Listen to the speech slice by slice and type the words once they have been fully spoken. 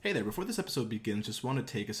Hey there, before this episode begins, just want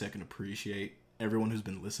to take a second to appreciate everyone who's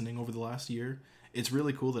been listening over the last year. It's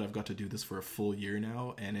really cool that I've got to do this for a full year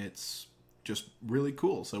now, and it's just really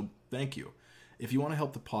cool, so thank you. If you want to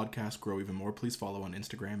help the podcast grow even more, please follow on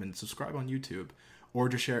Instagram and subscribe on YouTube, or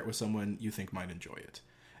just share it with someone you think might enjoy it.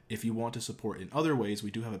 If you want to support in other ways, we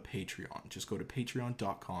do have a Patreon. Just go to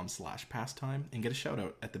patreon.com/pastime and get a shout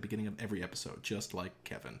out at the beginning of every episode, just like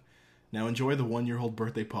Kevin. Now enjoy the 1-year-old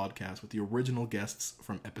birthday podcast with the original guests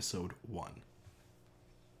from episode 1.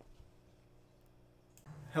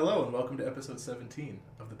 Hello and welcome to episode 17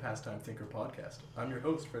 of the Pastime Thinker podcast. I'm your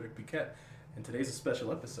host, Frederick Piquet, and today's a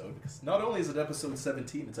special episode because not only is it episode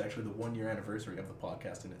 17, it's actually the 1-year anniversary of the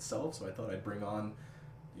podcast in itself, so I thought I'd bring on,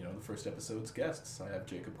 the first episode's guests. I have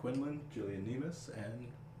Jacob Quinlan, Jillian Nemus, and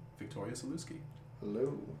Victoria Saluski.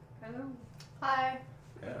 Hello. Hello. Hi.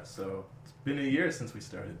 Yeah, so it's been a year since we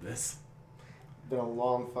started this. Been a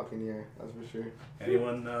long fucking year, that's for sure.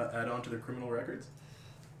 Anyone add on to their criminal records?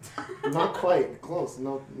 Not quite. Close.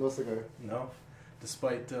 No cigar. No?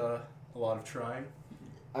 Despite a lot of trying?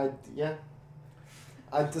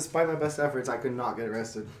 Despite my best efforts, I could not get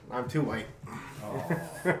arrested. I'm too white. Oh.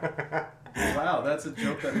 Wow, that's a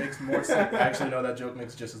joke that makes more sense. Actually, no, that joke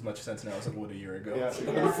makes just as much sense now as it would a year ago. Yeah.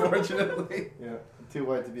 Unfortunately. Yeah, too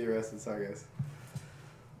white to be arrested, sorry guys.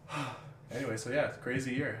 Anyway, so yeah, it's a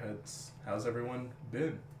crazy year. How's everyone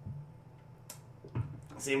been?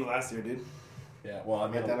 Same as last year, dude. Yeah, well, I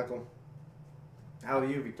mean... Identical. How are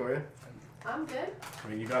you, Victoria? I'm good. I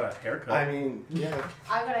mean, you got a haircut. I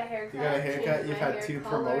got a haircut. You got a haircut, you've had 2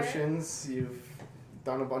 color. Promotions, you've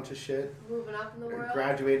done a bunch of shit. Moving up in the world.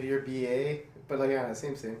 Graduated your BA. But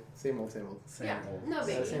same old. Same old. No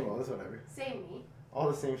baby. Yeah, same old, that's whatever. Same me. All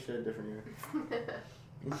the same shit, different year.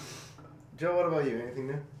 Joe, what about you? Anything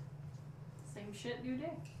new? Same shit, new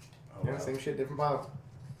day. Oh, Yeah, wow. same shit, different bottle.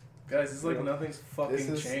 Guys, it's like nothing's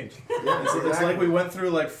fucking changed. Yeah, It's like we went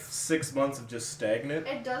through 6 months of just stagnant.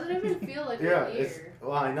 It doesn't even feel like a year.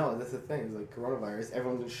 Well, I know, that's the thing. It's like coronavirus,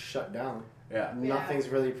 everyone's just shut down. Yeah. Nothing's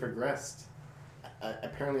really progressed.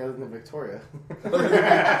 Apparently, other than Victoria.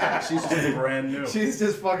 She's just brand new. She's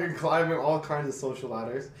just fucking climbing all kinds of social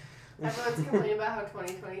ladders. Everyone's complaining about how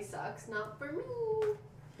 2020 sucks. Not for me.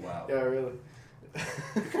 Wow. Yeah, really.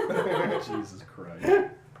 Jesus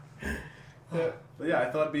Christ. But yeah,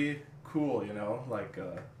 I thought it'd be cool,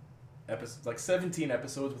 17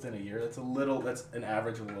 episodes within a year. That's an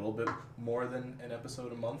average of a little bit more than an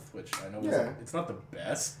episode a month, which I know it's not the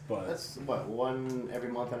best, but... That's, one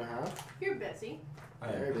every month and a half? You're busy.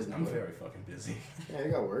 I'm very fucking busy. Yeah,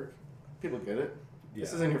 you got work. People get it. Yeah.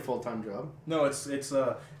 This isn't your full-time job. No, it's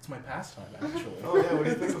my pastime, actually. Oh, yeah, what do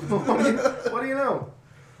you think? What do you know?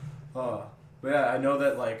 But yeah, I know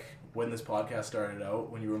that, when this podcast started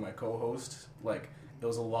out, when you were my co-host, it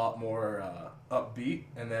was a lot more upbeat,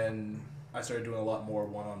 and then I started doing a lot more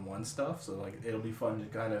one-on-one stuff, so, it'll be fun to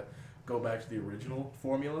kind of go back to the original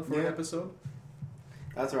formula for an episode.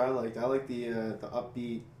 That's what I liked. I like the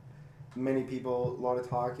upbeat, many people, a lot of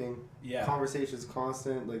talking, conversations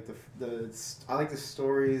constant, I like the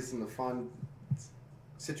stories and the fun,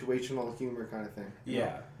 situational humor kind of thing.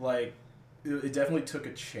 Yeah, it definitely took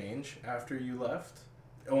a change after you left.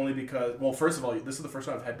 Only because, well, first of all, this is the first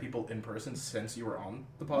time I've had people in person since you were on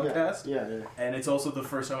the podcast. Yeah. And it's also the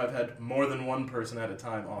first time I've had more than one person at a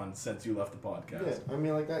time on since you left the podcast. Yeah, I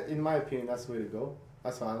mean, that, in my opinion, that's the way to go.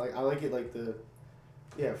 That's fine. I like it,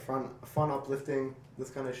 fun, uplifting,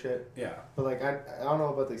 this kind of shit. Yeah. But, I don't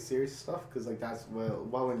know about the serious stuff, because, that's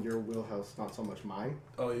well in your wheelhouse, not so much mine.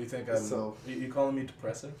 Oh, you think you calling me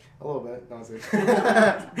depressing? A little bit, honestly.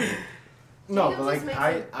 No, but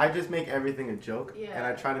I just make everything a joke, and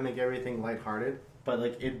I try to make everything lighthearted. But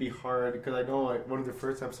it'd be hard because I know one of the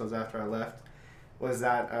first episodes after I left was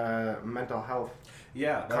that mental health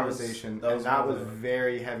conversation, that was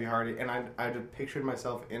very heavy-hearted, and I just pictured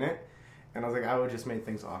myself in it, and I was like, I would just make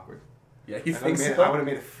things awkward. Yeah, you think so? I would have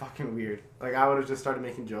made it fucking weird. I would have just started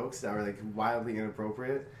making jokes that were wildly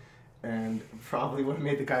inappropriate, and probably would have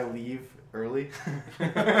made the guy leave early.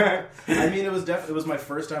 I mean, it was my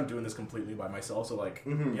first time doing this completely by myself, so I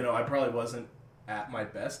probably wasn't at my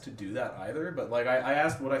best to do that either, but I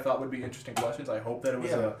asked what I thought would be interesting questions. I hope that it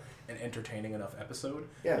was an entertaining enough episode.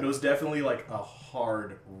 Yeah. But it was definitely a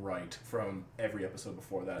hard right from every episode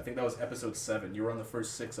before that. I think that was episode 7. You were on the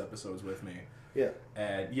first 6 episodes with me. Yeah.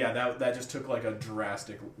 And that just took a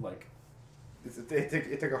drastic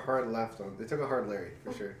It took a hard left on. It took a hard Larry,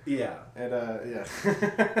 for sure. Yeah. And,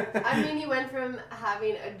 I mean, he went from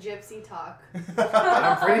having a gypsy talk.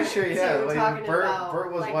 I'm pretty sure,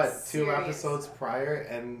 Bert was, 2 serious episodes prior,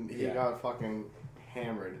 and he got fucking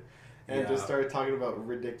hammered. and just started talking about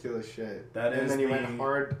ridiculous shit. And then he went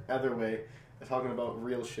hard other way, talking about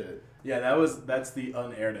real shit. Yeah, that's the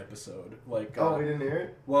unaired episode. Like, we didn't air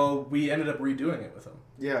it? Well, we ended up redoing it with him.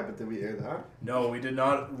 Yeah, but did we air that? No, we did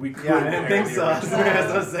not. We couldn't. Yeah, I didn't think so. That's what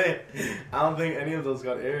I was saying. I don't think any of those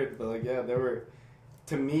got aired, but like, yeah, they were.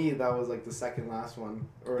 To me, that was like the second last one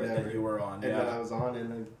or whatever. That you were on, and that I was on,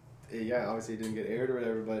 and then obviously it didn't get aired or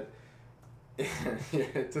whatever, but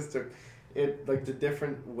it just took. It like the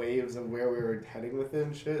different waves of where we were heading with it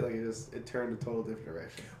and shit. Like it turned a total different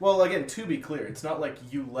direction. Well, again, to be clear, it's not like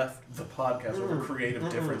you left the podcast over creative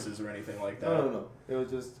differences or anything like that. No. It was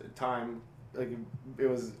just time. Like it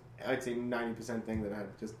was, I'd say 90% thing that I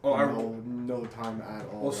had just no time at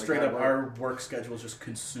all. Well, straight up, our work schedule just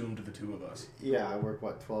consumed the two of us. Yeah, I work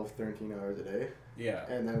 12, 13 hours a day. Yeah,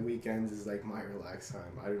 and then weekends is like my relax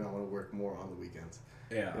time. I do not want to work more on the weekends.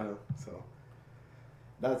 Yeah, so.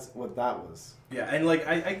 That's what that was. Yeah, and like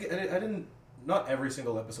I didn't. Not every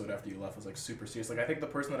single episode after you left was like super serious. Like I think the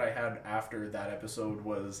person that I had after that episode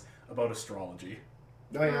was about astrology.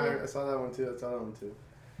 Oh yeah, I saw that one too.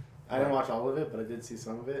 I didn't watch all of it, but I did see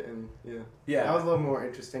some of it, and yeah, that was a little more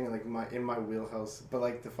interesting. Like in my wheelhouse, but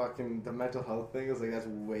like the mental health thing is like that's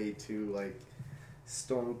way too like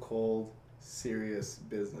stone cold serious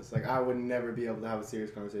business. Like I would never be able to have a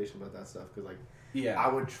serious conversation about that stuff because like. Yeah,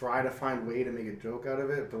 I would try to find a way to make a joke out of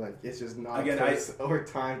it, but like it's just not place or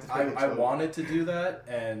time to make a joke. I wanted to do that,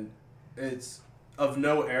 and it's of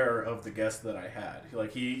no error of the guest that I had.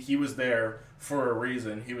 Like he was there for a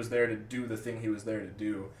reason. He was there to do the thing he was there to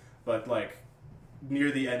do. But like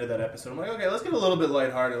near the end of that episode, I'm like, okay, let's get a little bit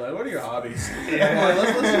lighthearted. Like, what are your hobbies? Yeah,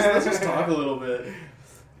 like, let's just talk a little bit.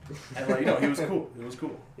 And like he was cool. It was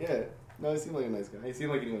cool. Yeah, no, he seemed like a nice guy. He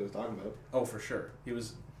seemed like he knew what he was talking about. Oh, for sure. He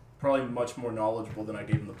was. Probably much more knowledgeable than I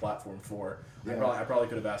gave him the platform for. Yeah. I probably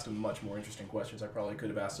could have asked him much more interesting questions. I probably could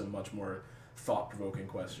have asked him much more thought-provoking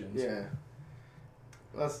questions. Yeah.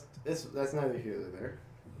 That's neither here nor there.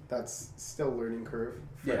 That's still learning curve.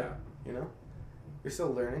 You're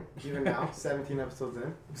still learning. Even now, 17 episodes in,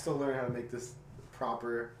 I'm still learning how to make this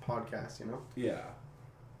proper podcast, Yeah.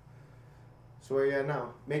 So where are you at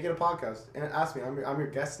now? Make it a podcast. And ask me. I'm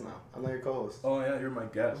your guest now. I'm not your co-host. Oh, yeah, you're my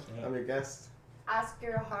guest. Yeah. I'm your guest. Ask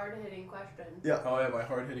your hard-hitting questions. Yeah. Oh, yeah, my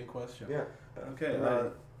hard-hitting question. Yeah. Okay,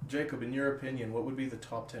 Jacob, in your opinion, what would be the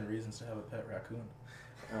top 10 reasons to have a pet raccoon?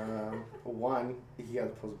 1, he got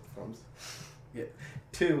opposable thumbs. Yeah.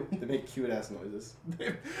 2, they make cute-ass noises.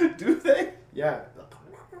 Do they? Yeah. The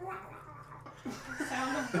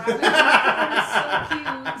sound of rabbits is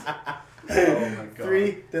so cute. Oh, my God.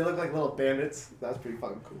 3, they look like little bandits. That's pretty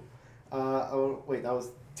fucking cool. That was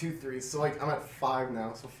 2, 3. So like I'm at 5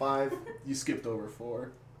 now. So 5. You skipped over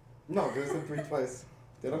 4. No, because I said 3 twice.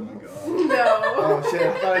 Did I? Oh my God. No. Oh shit!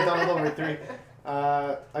 I thought I doubled over 3.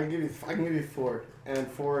 I can give you 4. And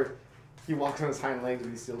 4, he walks on his hind legs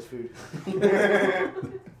when he steals food.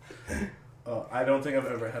 I don't think I've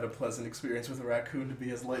ever had a pleasant experience with a raccoon to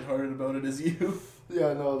be as lighthearted about it as you.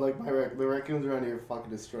 Yeah, no, like the raccoons around here fucking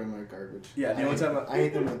destroy my garbage. Yeah, the only time I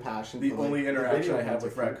hate them with a passion. The only interaction I have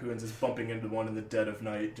with raccoons is bumping into one in the dead of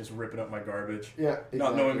night, just ripping up my garbage. Yeah, exactly.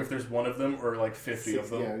 Not knowing if there's one of them or like 50 of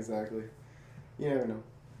them. Yeah, exactly. You never know.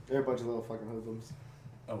 They're a bunch of little fucking hoodlums.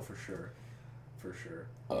 Oh, for sure. For sure.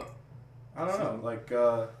 I don't know. Like,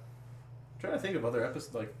 trying to think of other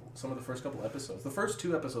episodes, like some of the first couple episodes. The first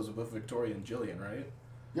 2 episodes were with Victoria and Jillian, right?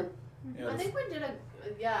 Yep. Yeah, I think we did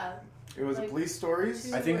It was like police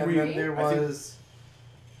stories. I think then there was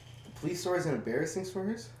police stories and embarrassing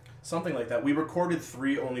stories. Something like that. We recorded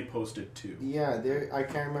 3, only posted 2. Yeah, I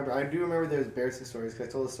can't remember. I do remember there was embarrassing stories because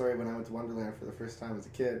I told the story when I went to Wonderland for the first time as a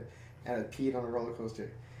kid, and I peed on a roller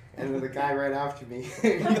coaster. And then the guy right after me,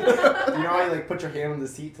 you know how you like put your hand on the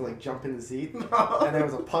seat to like jump in the seat, and there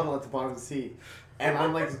was a puddle at the bottom of the seat, and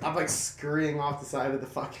I'm like scurrying off the side of the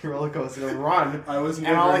fucking roller coaster to run, and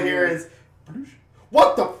all I hear is,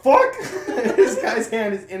 what the fuck? This guy's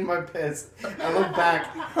hand is in my piss. I look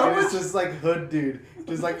back, and it's just like hood dude,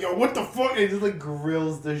 just like, yo, what the fuck? And he just like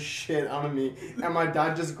grills the shit out of me, and my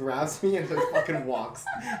dad just grabs me and just fucking walks.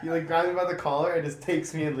 He like grabs me by the collar and just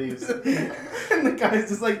takes me and leaves. And the guy's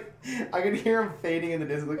just like, I can hear him fading in the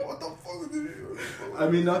distance, like, what the fuck? I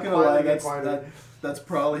mean, not gonna lie, that's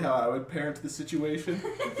probably how I would parent the situation.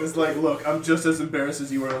 It's like, look, I'm just as embarrassed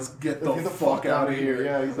as you are. Let's get the fuck out of here.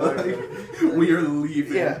 Yeah, exactly. Like, we are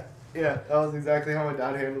leaving. Yeah, that was exactly how my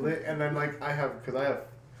dad handled it. And then like I have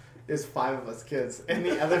There's 5 of us kids, and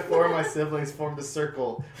the other 4 of my siblings formed a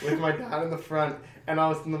circle with my dad in the front, and I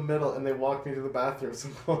was in the middle, and they walked me to the bathroom so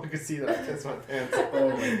no one could see that I pissed my pants.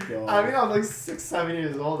 Oh my god. I mean, I was like 6, 7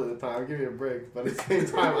 years old at the time. Give me a break. But at the same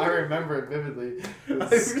time, I remember it vividly.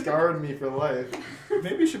 It scarred me for life.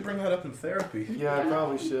 Maybe you should bring that up in therapy. Yeah, I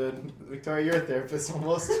probably should. Victoria, you're a therapist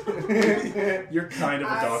almost. You're kind of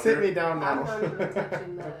a doctor. Sit me down now. I'm not even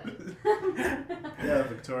touching that. Yeah,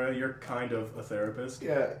 Victoria, you're kind of a therapist.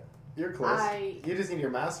 Yeah, you're close. You just need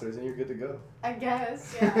your master's and you're good to go. I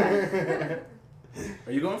guess, yeah.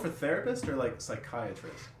 Are you going for therapist or like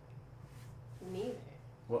psychiatrist? Neither.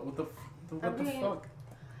 What the fuck?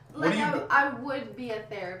 Like, I would be a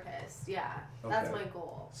therapist, yeah. That's Okay. my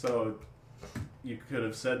goal. So, you could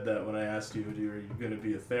have said that when I asked you, are you going to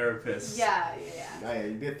be a therapist? Yeah. Yeah,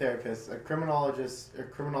 you'd be a therapist. A criminologist, or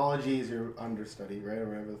criminology is your understudy, right? Or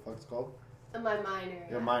whatever the fuck it's called. My minor.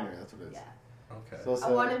 Your minor, that's what it is. Yeah. Okay. So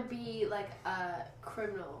I want to be like a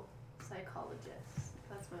criminal psychologist.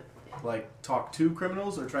 That's my plan. Like, talk to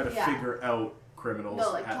criminals or try to figure out criminals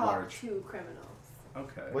No, like at talk large? to criminals.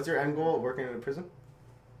 Okay. What's your end goal? Working in a prison?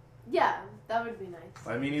 Yeah, that would be nice.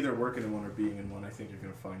 I mean, either working in one or being in one, I think you're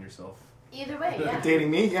going to find yourself. Either way, yeah. Dating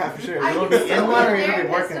me? Yeah, for sure. I You'll can be still in be one a or you'll be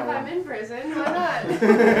therapist working if on I'm one. in prison. Why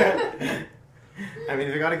not? I mean,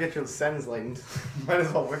 if you gotta get your sentence lightened, might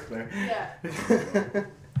as well work there. Yeah.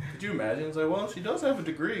 Could you imagine? It's like, well, she does have a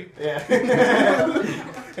degree. Yeah.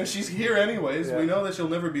 And she's here anyways. Yeah. We know that she'll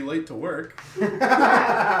never be late to work.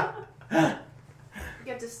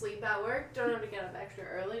 Get to sleep at work. Don't have to get up extra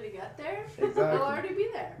early to get there. Exactly. I'll already be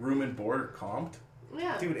there. Room and board are comped.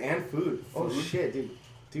 Yeah. Dude, and food. Oh Food? shit, dude.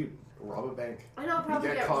 Dude, rob a bank. And I'll probably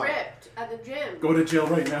Get get caught. ripped at the gym. Go to jail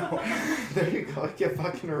right now. There you go. Get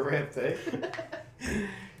fucking ripped, eh?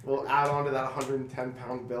 We'll add on to that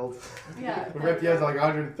 110-pound build. Yeah. We'll rip you out to like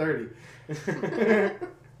 130.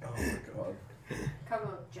 Oh my god. Come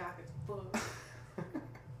on, jackets full.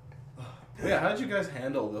 Yeah, how did you guys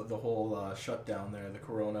handle the whole shutdown there, the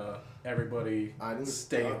corona, everybody I didn't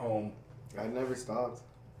stay stop. home? I never stopped.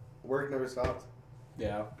 Work never stopped.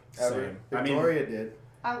 Yeah, Ever. same. Victoria did.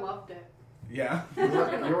 I loved it. Yeah. You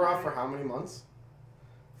were off for how many months?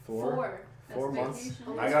 4 That's months. vacation. I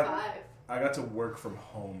Almost got- 5. I got to work from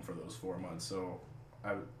home for those 4 months, so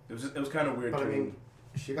it was kind of weird. But I doing- mean,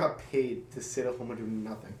 she got paid to sit at home and do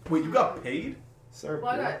nothing. Wait, you got paid? Sir,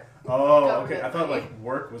 Well, I yeah. got Oh, Government okay. I thought pay. like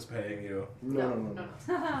work was paying you. No.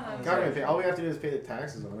 Government pay. All we have to do is pay the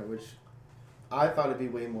taxes on it, which I thought it'd be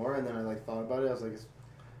way more, and then I like thought about it. I was like, it's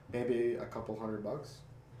maybe a couple $100.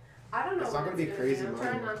 I don't know. It's what not gonna be it's crazy I'm money.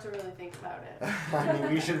 trying not to really think about it. I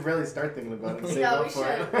mean, we should really start thinking about it. And save Yeah, up we for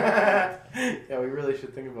it. Yeah, we really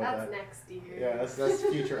should think about That's that. next year. Yeah, that's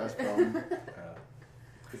future us problem. Yeah.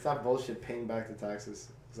 It's that bullshit paying back the taxes.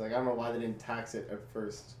 It's like I don't know why they didn't tax it at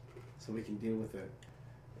first, so we can deal with it.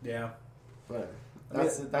 Yeah. But I mean,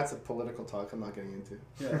 that's a political talk I'm not getting into.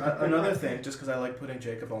 Yeah. Another thing, just because I like putting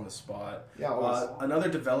Jacob on the spot. Yeah, always. Another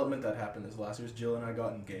development that happened this last year is Jill and I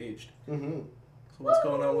got engaged. Mm-hmm. So what's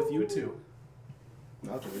going on with you two?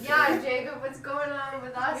 Nothing. Yeah, Jacob, what's going on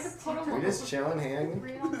with us? We're just chilling, hanging.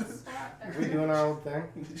 We're doing our own thing.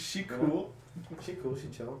 Is she cool? She cool. She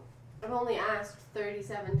chill. I've only asked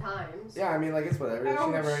 37 times. Yeah, I mean, like it's whatever. She Ouch,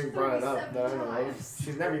 never even brought it up 37 that I know of. times.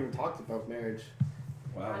 She's never even talked about marriage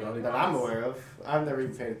Wow, not even that I'm aware of. I've never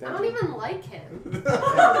even paid I attention. don't even like him.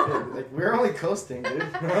 Yeah, dude, like we're only coasting, dude.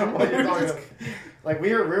 What are you talking about? Like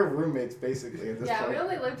we're roommates basically at this Yeah, point. we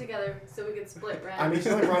only live together so we could split rent. I mean, she's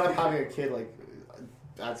only brought up having a kid like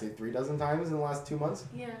I'd say 3 dozen times in the last 2 months.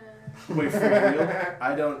 Yeah. Wait, for real?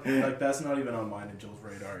 I don't, like, that's not even on mine and Jill's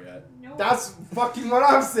radar yet. No. That's fucking what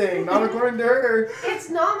I'm saying, not according to her. It's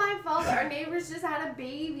not my fault. Our neighbors just had a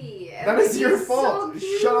baby. That is your He's fault. so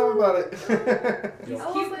cute. Shut up about it. He's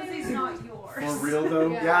Oh, cute my because he's not yours. For real,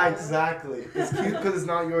 though? Yeah. Yeah, exactly. It's cute because it's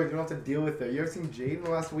not yours. You don't have to deal with it. You ever seen Jade in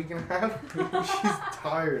the last week and a half? She's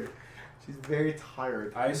tired. She's very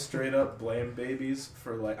tired. I straight up blame babies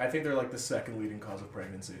for, like, I think they're, like, the second leading cause of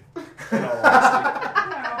pregnancy. In all honesty.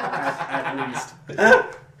 At least.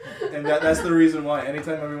 And that's the reason why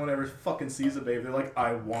anytime everyone ever fucking sees a baby, they're like,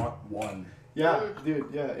 I want one. Yeah, dude,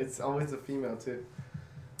 yeah. It's always a female, too.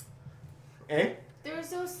 Eh? They're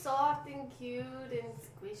so soft and cute and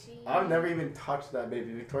squishy. I've never even touched that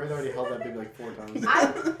baby. Victoria's already held that baby like 4 times.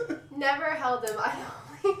 I've never held him. I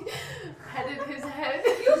only petted his head.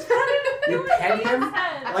 You pet him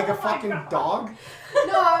like a Oh my fucking God. dog?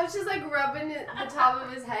 No, I was just like rubbing the top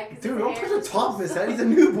of his head. 'cause Dude, his don't hair touch the was top so of his head. He's a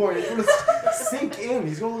newborn. He's gonna sink in.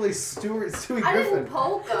 He's gonna look like Stewie I Griffin. didn't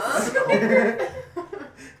poke him.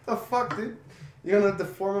 The fuck, dude? You're gonna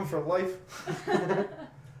deform him for life?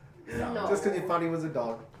 No. Just because you thought he was a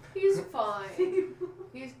dog. He's fine.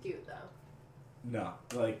 He's cute though. No,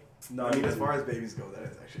 like no. I mean, as far as babies go, that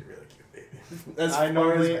is actually a really cute baby. As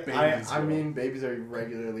far as babies I go. mean, babies are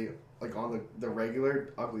regularly like on the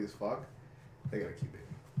regular ugly as fuck. They got a cute baby.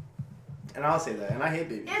 And I'll say that. And I hate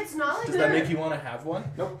babies. It's not like Does that make you want to have one?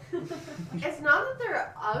 Nope. It's not that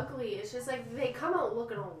they're ugly. It's just like they come out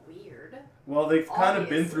looking all weird. Well, they've kind of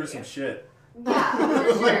been through Obviously. some shit. Yeah,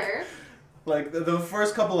 for sure. Like the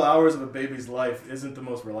first couple hours of a baby's life isn't the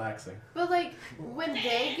most relaxing. But like when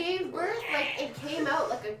they gave birth, like it came out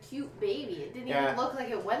like a cute baby. It didn't even look like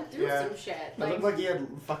it went through some shit. It Like, looked like he had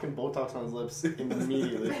fucking Botox on his lips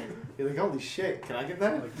immediately. You're like, holy shit, can I get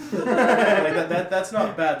that? Like that's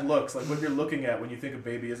not bad looks. Like what you're looking at when you think a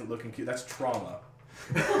baby isn't looking cute, that's trauma.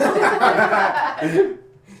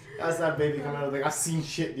 That's that baby coming out like, I've seen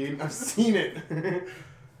shit, dude. I've seen it.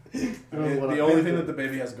 I mean, the only thing that the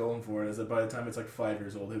baby has going for it is that by the time it's like 5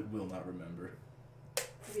 years old, it will not remember.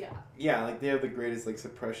 yeah. Yeah, like they have the greatest like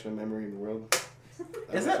suppression of memory in the world.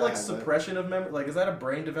 Is that like suppression of memory? Like, is that a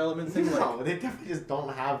brain development thing? No, Like, they definitely just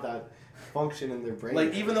don't have that function in their brain.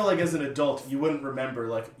 like even though like as an adult you wouldn't remember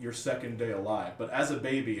like your second day alive, but as a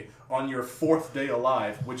baby on your 4th day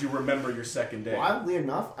alive, would you remember your second day? Oddly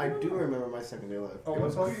enough, I do remember my second day alive. Oh, it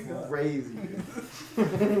was what you got? crazy,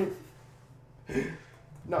 dude.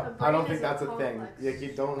 No, I don't think is that's a thing. complex. Like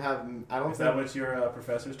you don't have. I don't Is think that what your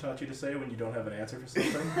professors taught you to say when you don't have an answer for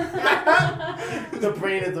something? the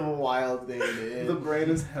brain is a wild thing, dude. The brain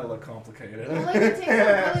is hella complicated. Well, like it takes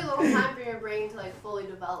a really long time for your brain to like fully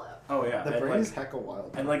develop. Oh yeah, The and, brain like, is hecka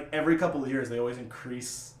wild. and like every couple of years they always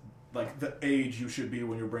increase like the age you should be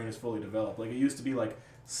when your brain is fully developed. Like it used to be like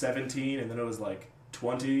 17 and then it was like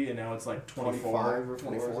 20 and now it's like 24 25 or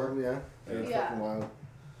 24. Yeah. It's Yeah. fucking wild.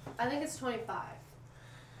 I think it's 25.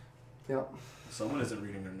 Yep. Someone isn't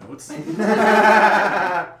reading their notes.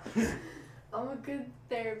 I'm a good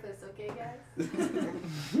therapist, okay, guys?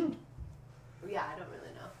 Yeah, I don't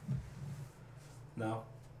really know. No.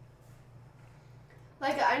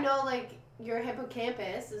 Like, I know, like, your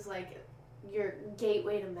hippocampus is, like, your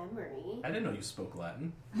gateway to memory. I didn't know you spoke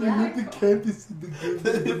Latin. Yeah. Campus is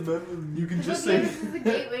the good. You can just This say is the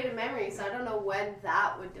gateway to memory, so I don't know when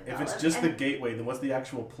that would if develop. it's just the And gateway, then what's the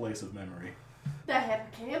actual place of memory? the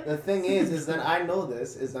hippocampus. The thing is that I know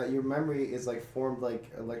this is that your memory is like formed like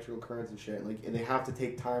electrical currents and shit. Like and they have to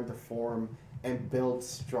take time to form and build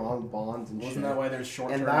strong bonds and Wasn't shit. that why there's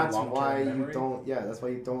short-term And that's long-term why memory? you don't. Yeah, that's why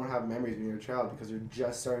you don't have memories when you're a child because you're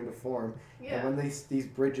just starting to form. Yeah. And when these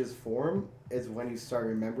bridges form, is when you start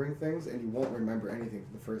remembering things, and you won't remember anything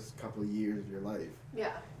for the first couple of years of your life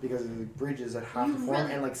Yeah. because of the bridges that have You to form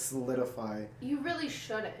really- and like solidify. You really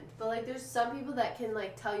shouldn't. But, like, there's some people that can,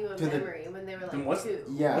 like, tell you a To the- memory when they were, Then like, what's 2.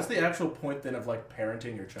 Yeah. What's the actual point then of like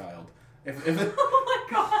parenting your child? If it, Oh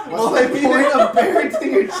my god. What's the point of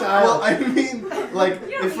parenting your child? well, I mean, like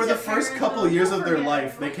You don't if for need the to first parent couple them, years you'll of their forget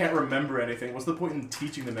life they it. can't remember anything, what's the point in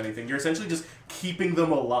teaching them anything? You're essentially just keeping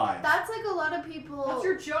them alive. That's like a lot of people. That's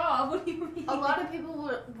your job. What do you mean? A lot of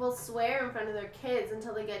people will swear in front of their kids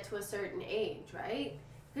until they get to a certain age, right?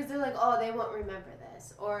 Because they're like, oh, they won't remember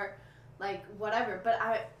this, or like whatever. But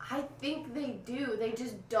I think they do. They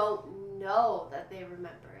just don't know that they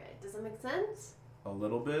remember it. Does that make sense? A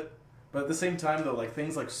little bit. But at the same time, though, like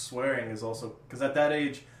things like swearing is also because at that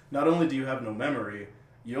age, not only do you have no memory,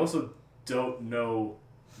 you also don't know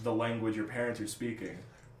the language your parents are speaking.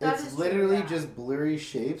 That It's is true, literally yeah. just blurry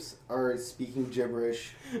shapes or speaking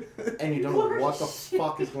gibberish, and you don't know what the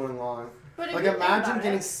fuck is going on. But if Like you think imagine about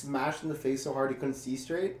getting it, smashed in the face so hard you couldn't see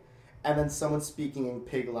straight, and then someone speaking in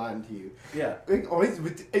pig Latin to you. Yeah, Like, oh,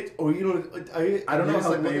 you know, I don't know just,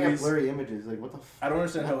 how like, looking at babies- blurry images. Like, what the? I don't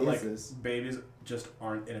understand how What is like this? babies just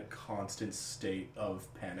aren't in a constant state of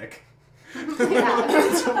panic. yeah.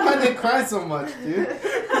 That's why they cry so much, dude.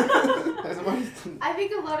 That's why. I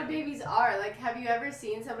think a lot of babies are. Like, have you ever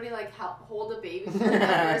seen somebody like hold a baby from the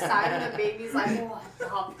other side and the baby's like, what the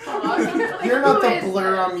fuck? Like, You're not who the is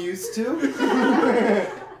blur this? I'm used to.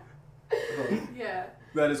 Yeah.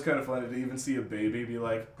 That is kind of funny to even see a baby be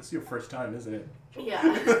like, "This is your first time, isn't it?" Yeah.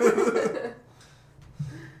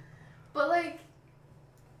 But like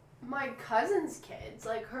my cousin's kids,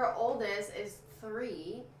 like her oldest is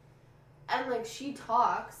 3 and like she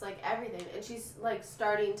talks like everything and she's like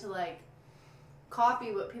starting to like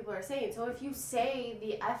copy what people are saying. So if you say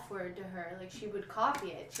the F word to her, like she would copy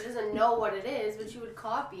it. She doesn't know what it is, but she would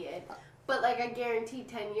copy it. But like I guarantee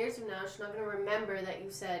 10 years from now she's not gonna remember that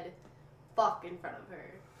you said fuck in front of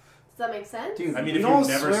her. Does that make sense? Dude, I mean, you if don't you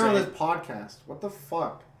never swear on say- this podcast. What the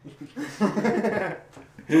fuck?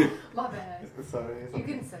 My bad. Sorry. You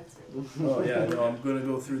can censor it. Oh yeah, no, I'm gonna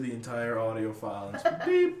go through the entire audio file and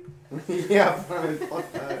beep. Yeah,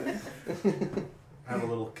 fuck that. Have a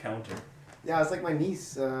little counter. Yeah, it's like my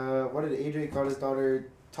niece. What did AJ got his daughter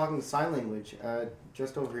talking sign language at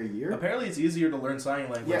just over a year? Apparently, it's easier to learn sign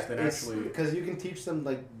language than actually. Because you can teach them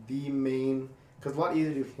like the main. Because a lot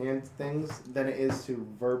easier to do hand things than it is to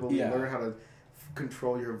verbally learn how to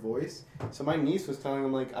control your voice. So my niece was telling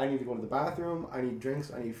him like, I need to go to the bathroom, I need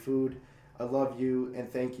drinks, I need food, I love you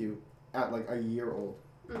and thank you at like a year old.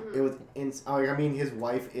 Mm-hmm. It was I mean, his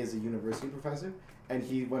wife is a university professor and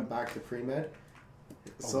he went back to pre-med.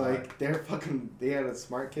 So like they had a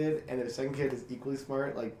smart kid and their second kid is equally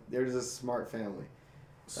smart. Like they're just a smart family.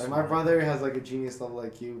 Like my brother has like a genius level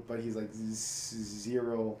IQ, but he's like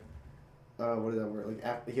zero. What is that word? Like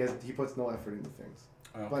he puts no effort into things.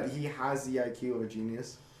 Okay. But he has the IQ of a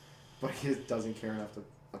genius, but he just doesn't care enough to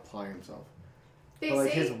apply himself. But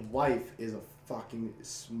like his wife is a fucking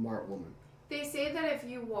smart woman. They say that if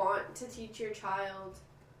you want to teach your child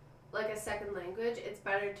like a second language, it's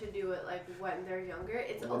better to do it like when they're younger.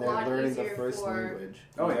 It's when a lot easier for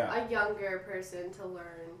a younger person to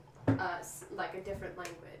learn like a different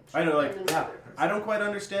language. I know, like I don't quite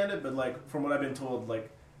understand it, but like from what I've been told,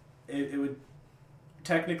 like it would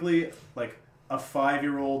technically like a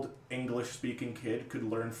 5-year-old English-speaking kid could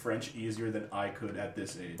learn French easier than I could at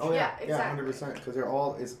this age. Oh yeah, exactly. 100%. Because they're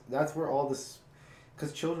all that's where all this.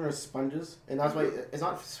 Because children are sponges, and that's why it's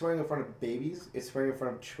not swearing in front of babies; it's swearing in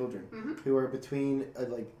front of children who are between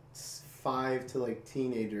like 5 to like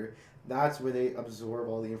teenager. That's where they absorb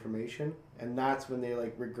all the information, and that's when they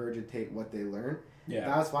like regurgitate what they learn. Yeah,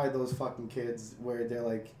 that's why those fucking kids, where they're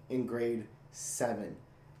like in grade 7,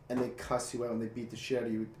 and they cuss you out and they beat the shit out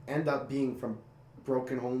of you, end up being from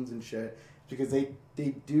broken homes and shit because they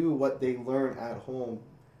do what they learn at home.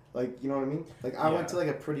 Like, you know what I mean? Like, I went to, like,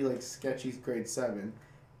 a pretty, like, sketchy grade 7,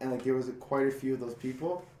 and, like, there was quite a few of those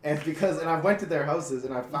people, and I went to their houses,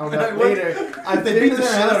 and I found out later, they beat the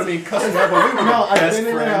shit out of me, cussing out, but we were I've been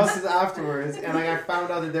in their houses afterwards, and, like, I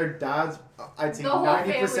found out that their dads, I'd say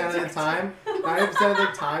 90% of the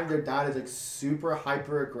time, their dad is, like, super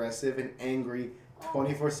hyper-aggressive and angry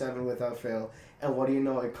 24/7 without fail, and what do you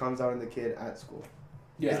know? It comes out in the kid at school.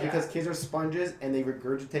 Yeah. It's because kids are sponges, and they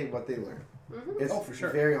regurgitate what they learn. Mm-hmm. It's for sure.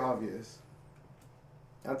 Very obvious.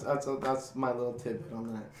 That's my little tidbit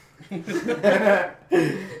on that. Just a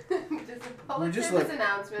public service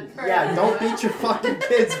announcement for don't beat your fucking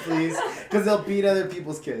kids, please, because they'll beat other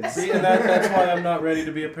people's kids. See, and that's why I'm not ready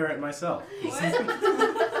to be a parent myself.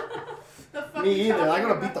 Me either. I'm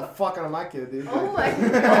gonna beat the fuck out of my kid, dude. Oh my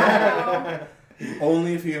god.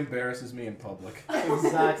 Only if he embarrasses me in public.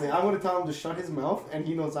 Exactly. I'm going to tell him to shut his mouth, and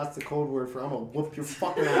he knows that's the code word for I'm going to whoop your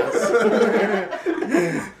fucking ass.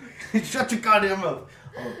 Shut your goddamn mouth.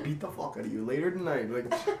 I'm going to beat the fuck out of you later tonight.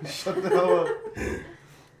 Like, shut the hell up.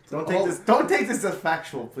 Don't take this as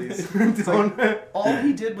factual, please. All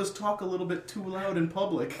he did was talk a little bit too loud in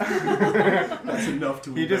public. That's enough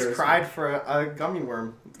to He just cried for a gummy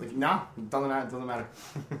worm. Like, nah, it doesn't matter.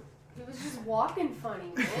 He was just walking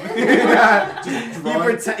funny, man.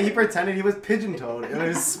 He pretended he was pigeon-toed and I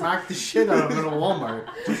just smacked the shit out of him at a Walmart.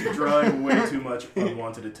 Just drawing way too much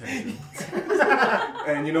unwanted attention.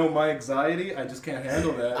 And you know, my anxiety, I just can't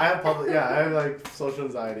handle that. I have like social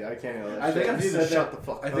anxiety. I can't handle that. I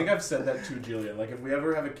think I've said that to Jillian. Like, if we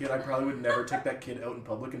ever have a kid, I probably would never take that kid out in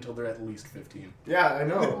public until they're at least 15. Yeah, I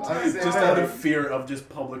know. Just out of fear of just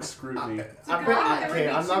public scrutiny. I'm not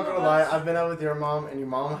gonna lie. I've been out with your mom, and your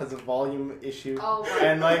mom has a volume issue. Oh my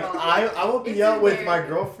and like God. I will be out with my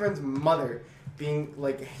girlfriend's mother, being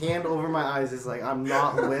like hand over my eyes. It's like I'm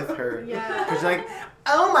not with her. Yeah. She's like,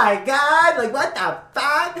 oh my god, like what the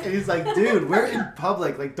fuck? And he's like, dude, we're in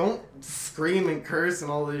public. Like, don't scream and curse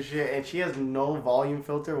and all this shit. And she has no volume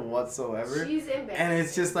filter whatsoever. She's embarrassed. And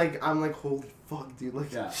it's just like I'm like, holy fuck, dude,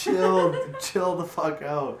 like chill the fuck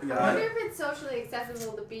out. I wonder if it's socially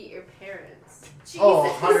acceptable to beat your parents. Jesus. Oh,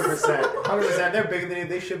 100%. They're bigger than you.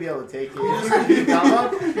 They should be able to take you.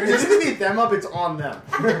 You're just gonna beat them up. It's on them.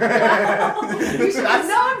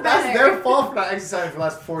 That's their fault for not exercising for the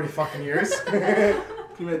last 40 fucking years.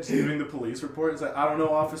 You imagine giving the police report? It's like, I don't know,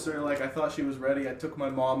 officer, like, I thought she was ready. I took my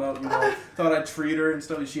mom out, thought I'd treat her and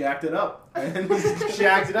stuff. She acted up. And she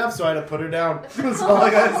acted up, so I had to put her down. That's all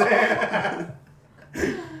I gotta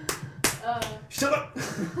say. Shut up!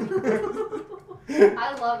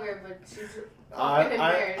 I love her, but she's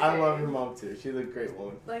embarrassing. I love your mom too. She's a great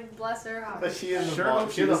woman. Like, bless her heart. But she is she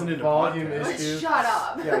has a volume issue. Shut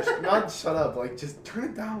up. Yeah, not shut up. Like, just turn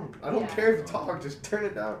it down. I don't care if you talk. Just turn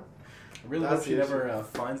it down. I really hope she never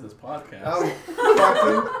finds this podcast. That was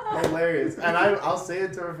fucking hilarious. And I'll say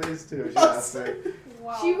it to her face too if she asks me.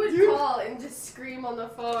 Wow. She would call and just scream on the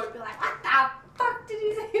phone, be like, "What the fuck did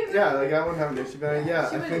you say?" Yeah, like I wouldn't have an issue. But I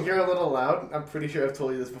think you're a little loud. I'm pretty sure I've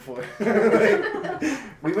told you this before. Like,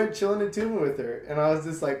 we went chilling in Tuma with her, and I was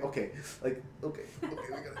just like, okay, we gotta do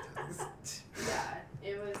this. Yeah,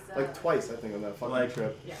 it was like twice, I think, on that fucking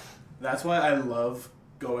trip. Yeah. That's why I love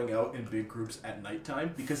going out in big groups at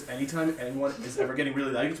nighttime, because anytime anyone is ever getting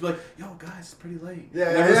really late, you just be like, yo guys, it's pretty late. Yeah,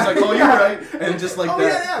 and everyone's like, oh, you're right. And just like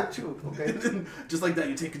that. Yeah, true. Okay. Just like that,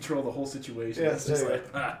 you take control of the whole situation. Yeah, it's just like,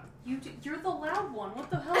 You're the loud one.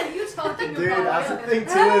 What the hell are you talking about? Dude, that's the thing too,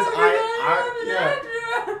 is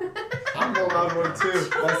I'm the loud one too.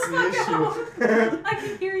 That's the issue. I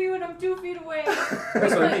can hear you and I'm 2 feet away.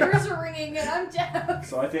 That's what My I mean. ears are ringing and I'm deaf.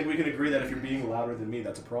 So I think we can agree that if you're being louder than me,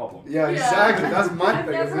 that's a problem. Yeah, exactly. That's my I'm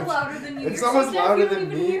thing. never louder than you. If You're someone's so deaf, louder you don't than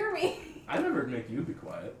even me- hear me. I never make you be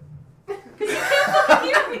quiet. Because you can't fucking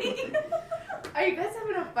hear me. Are you guys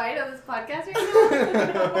having a fight on this podcast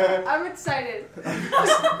right now? I'm excited.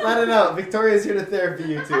 Let it out. Victoria's here to therapy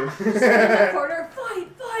you two. In the corner, fight.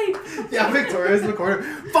 Yeah, Victoria's in the corner.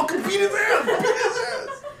 Fucking beat his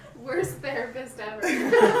ass! Worst therapist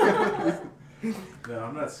ever. No,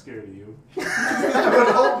 I'm not scared of you. I would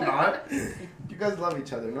hope not. You guys love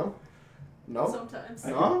each other, no? No? Sometimes.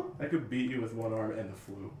 No? I could beat you with one arm and the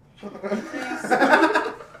flu.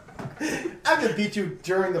 I could beat you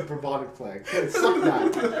during the bubonic plague. Suck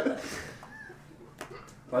that.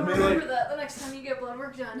 I mean, Remember like, that the next time you get blood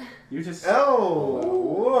work done. you just. Oh,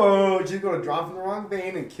 whoa. She's going to drop in the wrong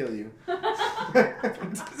vein and kill you. I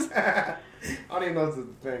don't even know if it's a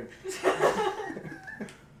thing.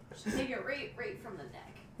 Should take it right from the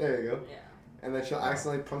neck. There you go. Yeah. And then she'll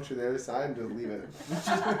accidentally puncture the other side and just leave it.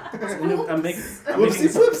 I'm making a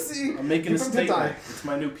Keep 'em to statement. die. It's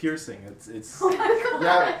my new piercing. It's. Oh my god.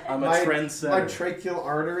 Yeah, I'm a my trendsetter. tracheal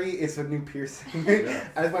artery is a new piercing. Yeah.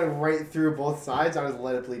 I just went right through both sides. I just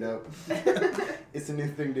let it bleed out. It's a new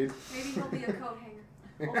thing, dude. Maybe he'll be a coat hanger.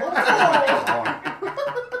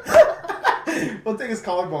 We'll take his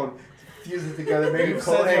collarbone, fuse it together, make a You've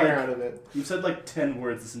coat said, hanger like- out of it. You've said like 10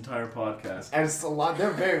 words this entire podcast. And it's a lot.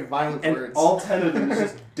 They're very violent And words. all 10 of them is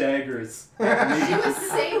just daggers. She was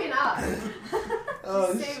saving up.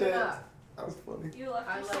 Oh She's saving shit, up. that was funny. You left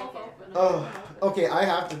I yourself like it. open. Oh, okay. I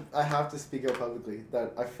have to speak out publicly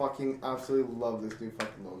that I fucking absolutely love this new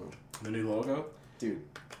fucking logo, The new logo? dude.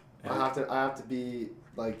 Yeah. I have to be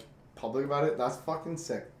like public about it. That's fucking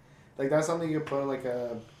sick. Like that's something you could put like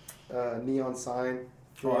a neon sign,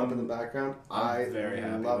 throw up in the background. I'm very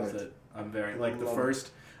happy love with it. I'm very like the Love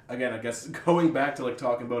first. Again, I guess going back to like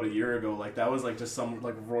talking about a year ago, like that was like just some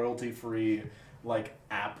like royalty free like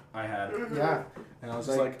app I had, Yeah, and I was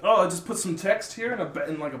just like, oh, I just put some text here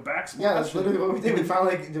and like a backsplash. yeah. That's literally what we did. We found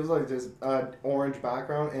like there was like this orange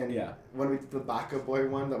background, and Yeah. when we did the backup boy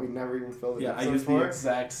one that we never even filled the Yeah, I episode used for. the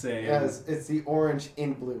exact same. Yes, it's the orange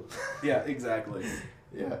in blue. Yeah, exactly.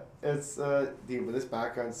 Yeah, it's dude, but this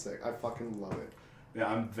background's sick. I fucking love it. Yeah,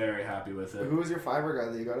 I'm very happy with it. Who was your Fiverr guy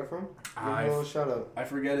that you got it from? Give him a little shout out. I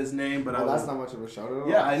forget his name, but Well, I that's not much of a shout out. At all.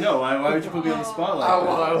 Yeah, I know. Why would you put me on the spot like Oh, that?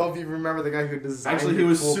 well, I hope you remember the guy who designed. Actually, he your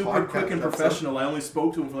was cool super podcast quick and episode. professional. I only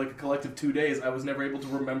spoke to him for like a collective 2 days. I was never able to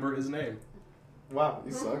remember his name. Wow,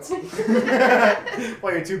 you suck.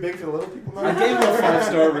 Well, you're too big for the little people now? I gave him a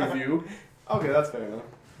 5-star review. Okay, that's fair enough.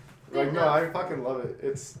 Like, no, I fucking love it.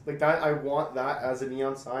 It's like that. I want that as a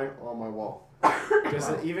neon sign on my wall.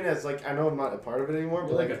 Just even as like I know I'm not a part of it anymore, You're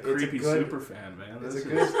but like a it's creepy good, super fan, man. It's This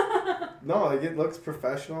a is- good. No, like it looks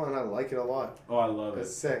professional and I like it a lot. Oh, I love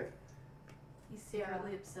It's it. sick. He's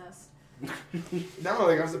secretly obsessed. No,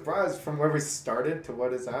 like I'm surprised from where we started to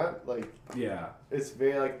what it's at. Like Yeah. it's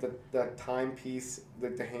very like the timepiece,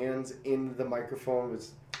 like the hands in the microphone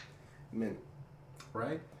was mint.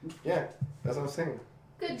 Right? Yeah, that's what I'm saying.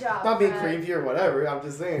 Good job. Not being Fred. creepy or whatever. I'm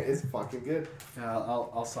just saying it's fucking good. Yeah,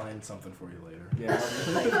 I'll sign something for you later. Yeah.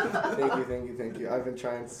 Thank you. I've been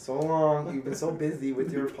trying so long. You've been so busy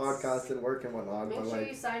with your podcast and work and whatnot. Make But sure you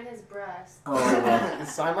like, sign his breast. Oh,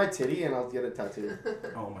 sign my titty and I'll get it tattooed.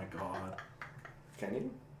 oh my god. Can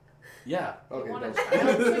you? Yeah. Okay. You want a dope.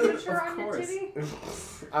 child signature Of on your course. titty?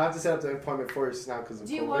 I have to set up the appointment first now because of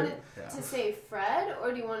Do you COVID. want it Yeah. to say Fred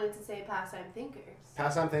or do you want it to say Pastime Thinkers?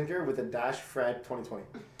 Pass on thinker with a dash Fred 2020.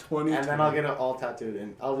 20. And then I'll get it all tattooed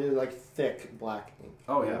and I'll do like thick black ink.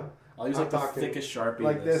 Oh, you yeah. know? I'll use I'm like the talking thickest Sharpie.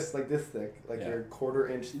 Like this thick. Like Yeah. your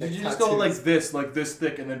quarter-inch thick Did you just tattoos. go like this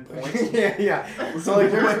thick, and then point? yeah. So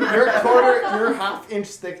like your half-inch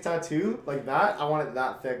thick tattoo, like that, I want it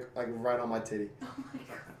that thick, like right on my titty. Oh my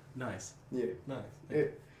god. Nice. Yeah. Nice. Yeah.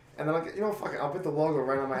 And then fuck it, I'll put the logo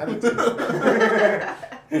right on my other team.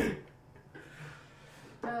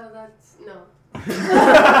 That's no.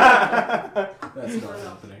 That's not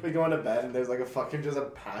happening. We go into bed and there's like just a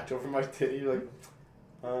patch over my titty. You're like,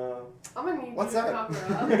 I'm gonna need what's you to that?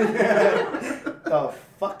 cover up. The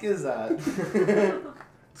fuck is that?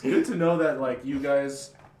 It's good to know that like you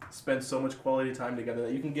guys spend so much quality time together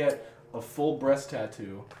that you can get a full breast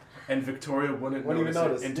tattoo and Victoria wouldn't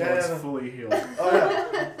notice it until it's fully healed. Oh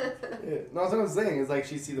yeah. No, that's what I'm saying. It's like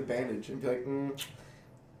she'd see the bandage and be like,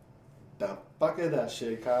 the fuck is that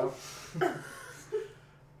shit, Kyle?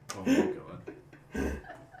 Oh my god.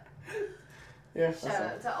 Yeah. Shout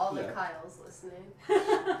out to all the Kyles listening.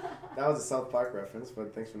 That was a South Park reference,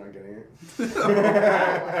 but thanks for not getting it.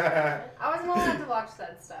 I wasn't allowed to watch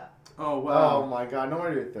that stuff. Oh wow. Oh my god, no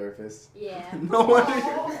wonder you're a therapist. Yeah. No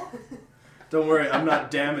wonder. Don't worry, I'm not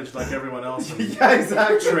damaged like everyone else. Yeah,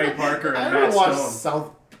 exactly. Trey Parker and I Matt never watched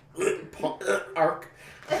Stone. South Park.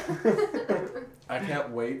 I can't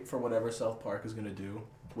wait for whatever South Park is gonna do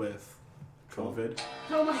with COVID.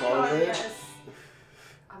 Oh my god, COVID? yes.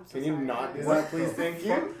 I'm so Can you sorry. not do that, please? Thank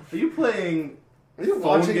you. Are you playing Are you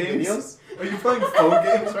phone watching games? videos? Are you playing phone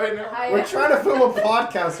games right now? We're trying to film a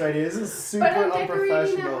podcast right here. This is super But I'm decorating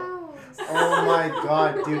unprofessional. the house. Oh my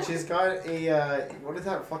god, dude. She's got a, what is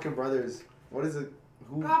that fucking Brothers? What is it?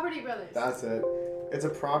 Who? Property Brothers. That's it. It's a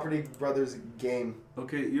Property Brothers game.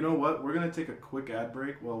 Okay, you know what? We're gonna take a quick ad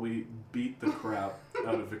break while we beat the crap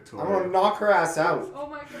out of I'm Victoria. gonna knock her ass out. Oh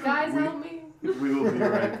my god. Guys, help me. We will be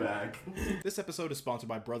right back. This episode is sponsored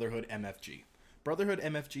by Brotherhood MFG. Brotherhood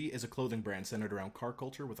MFG is a clothing brand centered around car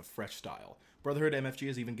culture with a fresh style. Brotherhood MFG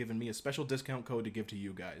has even given me a special discount code to give to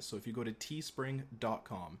you guys. So if you go to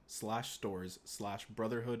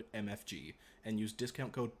teespring.com/stores/brotherhoodmfg and use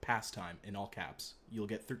discount code PASTIME in all caps, you'll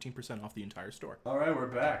get 13% off the entire store. All right, we're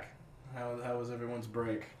back. How was everyone's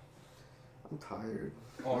break? I'm tired.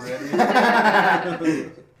 Already?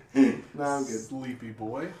 No, I'm good. Sleepy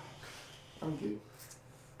boy. I'm good.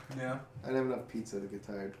 Yeah. I didn't have enough pizza to get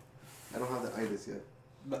tired. I don't have the itis yet.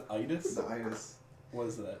 The itis? The itis. What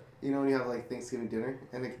is that? You know when you have like Thanksgiving dinner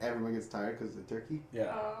and like everyone gets tired because of the turkey?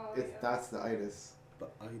 Yeah. Oh, That's the itis. The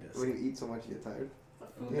itis. When you eat so much you get tired.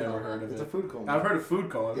 I've Yeah. never heard of It's it. a food coma. I've heard of food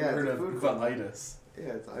coma. I've Yeah, never it's heard a food of coma. the itis. Yeah,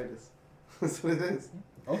 it's itis. That's what it is.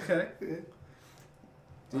 Okay. Yeah.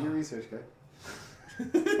 Do your research, guy.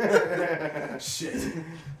 Shit.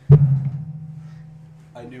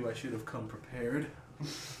 I knew I should have come prepared.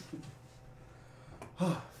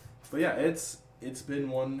 But yeah, it's been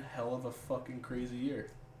one hell of a fucking crazy year.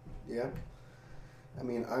 Yeah. I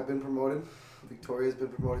mean, I've been promoted. Victoria's been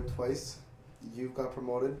promoted twice. You've got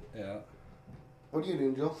promoted. Yeah. What are you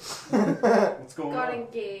doing, Jill? What's going Got on?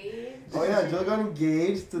 engaged. Oh yeah, Jill got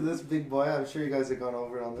engaged to this big boy. I'm sure you guys have gone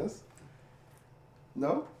over on this.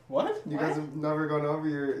 No? What? You guys have never gone over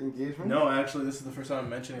your engagement? No, actually, this is the first time I'm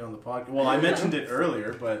mentioning it on the podcast. Well, I mentioned it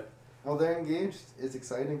earlier, but Well, they're engaged. It's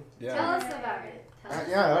exciting. yeah. Tell us about it. Tell us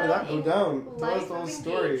Yeah, how did that about go down? Tell life us the whole of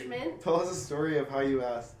story. engagement. Tell us the story of how you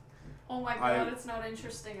asked. Oh my god, it's not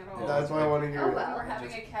interesting at all. Yeah. That's why I want to hear Oh, it. well. We're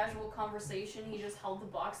having a casual conversation. He just held the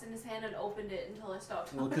box in his hand and opened it until I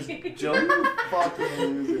stopped Well, because talking. Jill,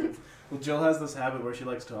 Fucking loser. Jill has this habit where she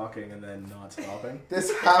likes talking and then not stopping.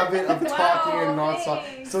 This habit of talking and not Wow,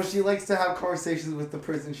 talking. thanks. So she likes to have conversations with the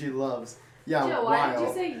person she loves. Yeah, Joe, why did you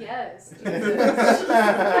wild. say yes?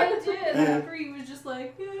 I did. After he was just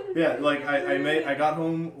like, Yeah, like I got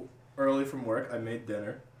home early from work. I made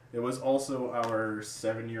dinner. It was also our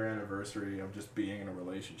 7-year anniversary of just being in a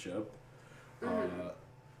relationship.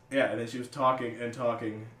 Yeah, and then she was talking and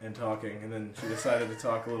talking and talking, and then she decided to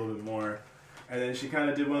talk a little bit more, and then she kind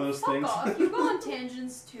of did one of those fuck things. off. You go on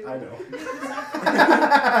tangents too. I know.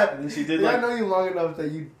 And And then she did I like, know you long enough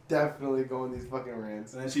that you definitely go on these fucking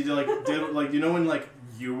rants. and then she did like you know when like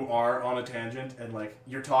you are on a tangent and like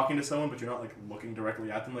you're talking to someone but you're not like looking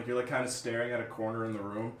directly at them, like you're like kind of staring at a corner in the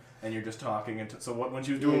room and you're just talking. And so when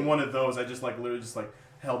she was doing one of those, I just like literally just like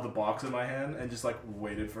held the box in my hand and just like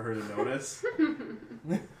waited for her to notice.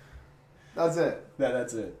 That's it.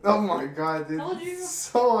 That's it. Oh my god, dude. Told you.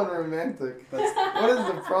 So unromantic. That's, What is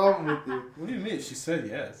the problem with you? what do you mean? She said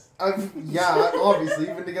yes. Yeah, obviously.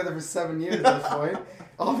 You've been together for 7 years at this point.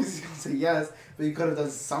 Obviously, you'll say yes, but you could have done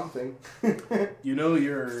something. You know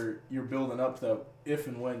you're building up that if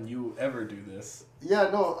and when you ever do this. Yeah,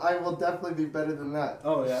 no, I will definitely be better than that.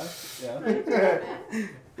 Oh yeah, yeah.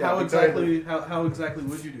 Yeah, How exactly. exactly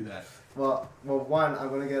would you do that? Well, one, I'm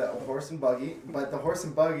gonna get a horse and buggy, but the horse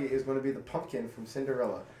and buggy is gonna be the pumpkin from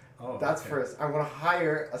Cinderella. Oh, that's first. I'm gonna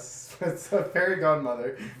hire a fairy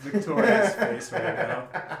godmother. Victoria's face right now.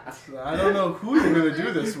 I don't know who you're gonna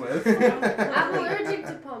do this with. I'm allergic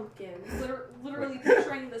to pumpkins. Literally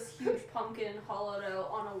picturing this huge pumpkin hollowed out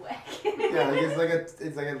on a wagon. Yeah,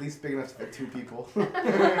 it's like at least big enough to fit 2 people.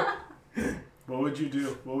 What would you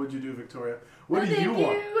do? What would you do, Victoria? What No, do you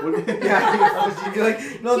want? Yeah, you'd be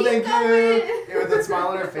like, no, Keep thank going. you. With a smile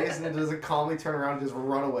on her face, and then just like calmly turn around and just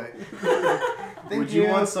run away. Would you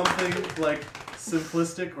want something like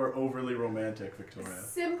simplistic or overly romantic, Victoria?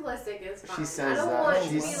 Simplistic is fine. She says I don't that. want She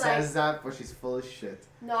to be says that, but she's full of shit.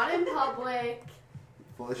 not in public.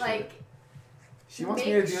 Full of shit. Like, She wants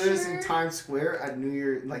me to do this in Times Square at New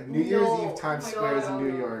Year's Eve. Times Square is in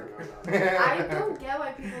New York. I don't get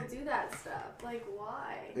why people do that stuff. Like,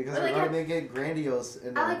 why? Because or they like gotta make it grandiose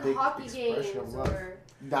and I a like big hockey expression games of love. or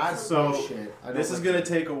That's So, bullshit. This is gonna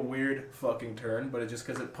take a weird fucking turn, but it's just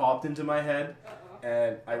because it popped into my head,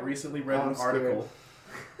 and I recently read an article.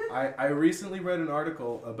 I recently read an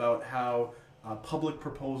article about how public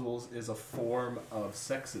proposals is a form of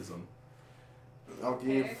sexism.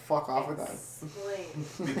 Okay, fuck off with that.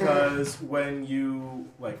 Explain. Because when you,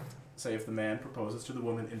 like, say if the man proposes to the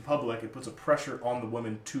woman in public, it puts a pressure on the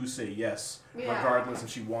woman to say yes, regardless if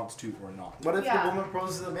she wants to or not. What if the woman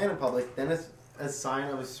proposes to the man in public? Then it's a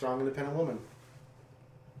sign of a strong, independent woman.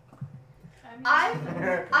 I've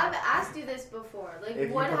asked you this before. Like, If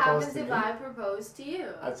you what propose happens to if me? I propose to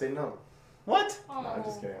you? I'd say no. What? No, I'm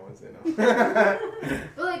just kidding. I wouldn't say no.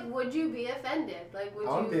 But like, would you be offended? Like, would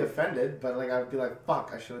I wouldn't be offended, but like I'd be like,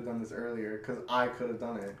 fuck, I should have done this earlier because I could have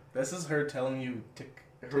done it. This is her telling you to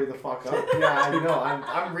hurry the fuck up. Yeah, I know.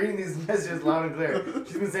 I'm reading these messages loud and clear.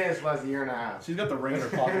 She's been saying this for the last year and a half. She's got the ring in her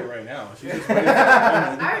pocket right now. She's just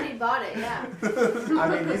I already bought it. Yeah. I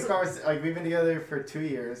mean, these cars, like, we've been together for 2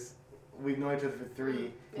 years. We've known each other for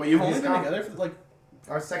 3. Wait, you've only been together for like...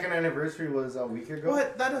 Our second anniversary was a week ago.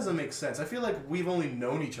 What? That doesn't make sense. I feel like we've only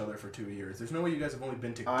known each other for 2 years. There's no way you guys have only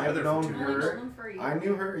been together for 2 years. I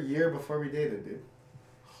knew her a year before we dated, dude.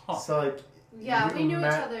 Huh. So, like... Yeah, we knew each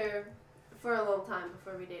other for a long time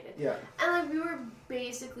before we dated. Yeah. And like, we were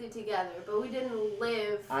basically together, but we didn't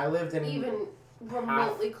live I lived in even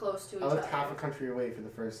remotely close to each other. I lived half a country away for the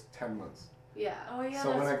first 10 months. Yeah. Oh yeah.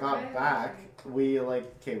 So when I got back, we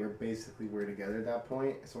we're together at that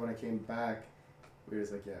point. So when I came back, we were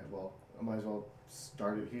just like, yeah, well, I might as well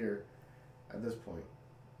start it here at this point.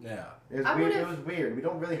 Yeah. It was weird. It was weird. We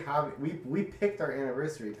don't really have... We picked our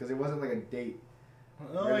anniversary because it wasn't like a date.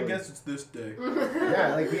 Well, really. I guess it's this day.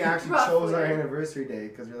 Yeah, like we actually chose our anniversary day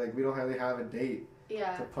because we're like, we don't really have a date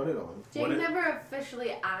to put it on. Jake never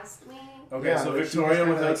officially asked me. Okay, yeah, so Victoria,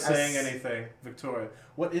 without saying anything, Victoria,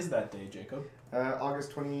 what is that day, Jacob?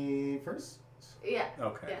 August 21st? Yeah.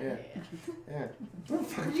 Okay. Yeah. Don't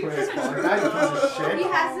fucking put his phone. That piece of shit. He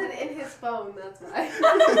has it in his phone, that's why.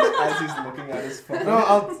 As he's looking at his phone.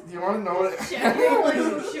 No, do you want to know what it...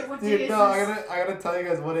 Shit, what Dude, no, I gotta tell you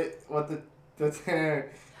guys what the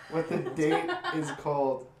date is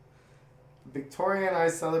called. Victoria and I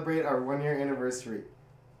celebrate our 1-year anniversary.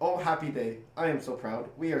 Oh, happy day. I am so proud.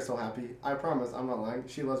 We are so happy. I promise, I'm not lying.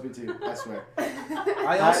 She loves me too, I swear.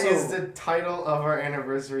 That is the title of our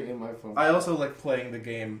anniversary in my phone. I also like playing the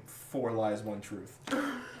game 4 Lies, 1 Truth. 4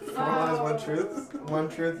 Lies, 1 Truth? 1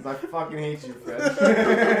 Truth is I fucking hate you, Fred.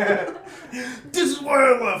 This is why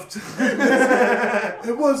I left.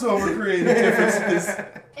 It was over creative differences.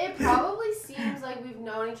 It probably seems like we've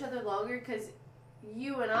known each other longer because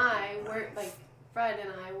you and I work, like, Fred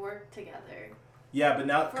and I worked together. Yeah, but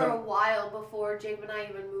now... For a while before Jacob and I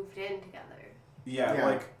even moved in together. Yeah,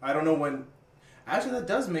 like, I don't know when... Actually, that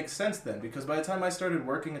does make sense then, because by the time I started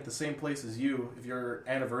working at the same place as you, if your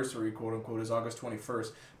anniversary, quote-unquote, is August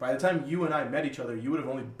 21st, by the time you and I met each other, you would have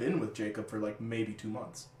only been with Jacob for, like, maybe 2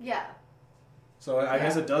 months. Yeah. So I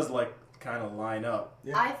guess it does, like, kind of line up.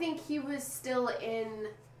 Yeah. I think he was still in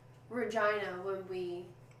Regina when we...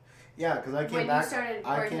 Yeah, because I came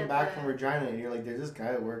back from Regina, and you're like, there's this guy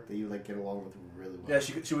at work that you, like, get along with really well. Yeah,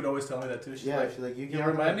 she would always tell me that, too. She's like, you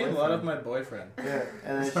remind me a lot of my boyfriend. Yeah,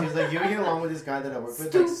 and then she's like, you get along with this guy that I work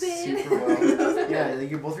with, like, super well. Yeah, like,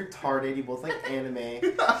 you're both retarded, you both like anime.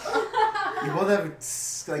 You both have,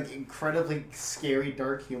 like, incredibly scary,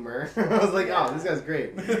 dark humor. I was like, oh, this guy's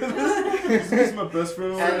great. This is my best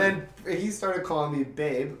friend. And then he started calling me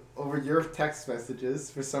babe over your text messages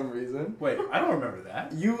for some reason. Wait, I don't remember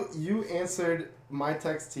that. You answered my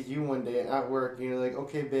text to you one day at work, and you're like,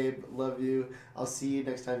 okay, babe, love you. I'll see you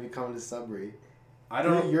next time you come to Sudbury. I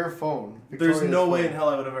don't know. Your phone. There's no way in hell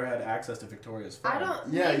I would have ever had access to Victoria's phone. I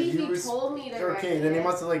don't... Yeah, maybe he told me to... Okay, then he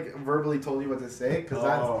must have, like, verbally told you what to say, because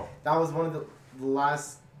that was one of the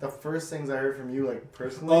last the first things I heard from you, like,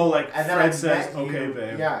 personally. Oh, like, and then Fred says, okay, you,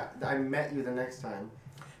 babe. Yeah, I met you the next time.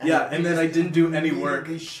 And then I didn't do any work.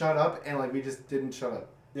 We shut up, and, like, we just didn't shut up.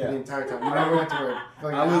 Yeah. The entire time. We never went to work for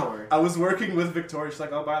like an hour. I was working with Victoria. She's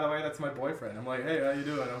like, oh, by the way, that's my boyfriend. I'm like, hey, how you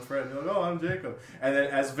doing? I'm Fred. And you're like, oh, I'm Jacob. And then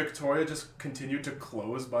as Victoria just continued to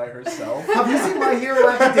close by herself. Have you seen My Hero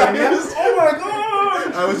Academia? Oh my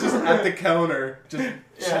god! I was just at the counter, just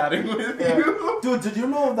chatting with you. Dude, did you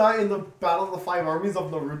know that in the Battle of the Five Armies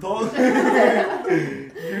of Naruto?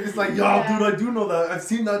 You're just like, dude, I do know that. I've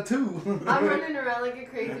seen that too. I'm running around like a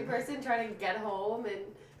crazy person trying to get home and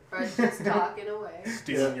Fred's just talking away.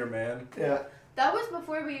 Stealing your man. Yeah. That was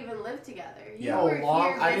before we even lived together. You Oh, were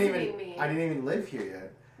here visiting me. me. I didn't even live here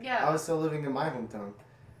yet. Yeah. I was still living in my hometown.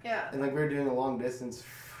 Yeah. And like we were doing a long distance,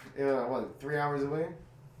 3 hours away?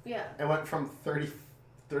 Yeah. It went from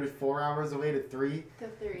 34 hours away to 3. To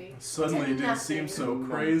 3. Suddenly To it didn't nothing. seem so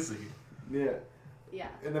crazy. Yeah. Yeah.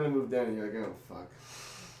 And then I moved down and you're like, oh, fuck.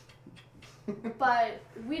 But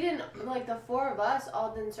we didn't, like, the 4 of us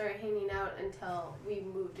all didn't start hanging out until we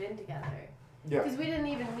moved in together. Yeah. Because we didn't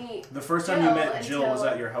even meet The first time you met Jill was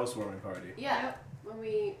at your housewarming party. Yeah, when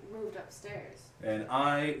we moved upstairs. And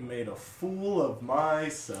I made a fool of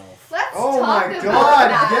myself. Let's Oh talk my about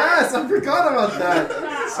god, that. yes, I forgot about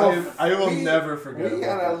that. So I will never forget We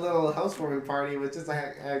about had a that. little housewarming party with just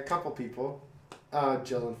a couple people.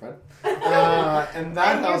 Jill and Fred. And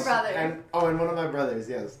that And your house, brother. and one of my brothers,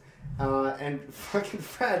 yes. And fucking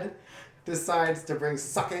Fred decides to bring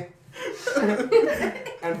sake.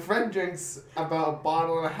 And Fred drinks about a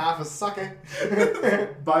bottle and a half of sake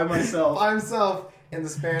By myself. by himself in the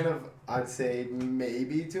span of, I'd say,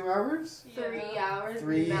 maybe 2 hours. 3 hours.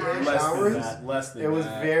 3-ish max. Less hours. than that. Less than It was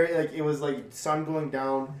that. it was like sun going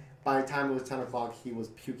down. By the time it was 10 o'clock, he was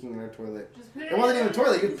puking in our toilet. Just It wasn't even a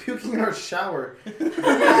toilet, he was puking in our shower. Yeah.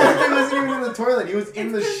 He wasn't even in the toilet, he was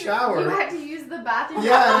in the You shower. had to use the bathroom.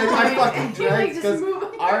 Yeah, I fucking Like, drank just because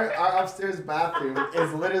move. our upstairs bathroom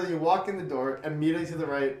is literally, you walk in the door, immediately to the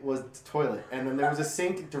right was the toilet. And then there was a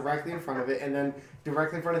sink directly in front of it, and then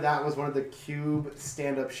directly in front of that was one of the cube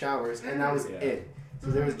stand-up showers, and that was it.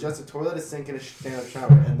 So there was just a toilet, a sink, and a stand-up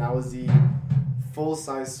shower, and that was the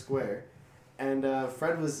full-size square. And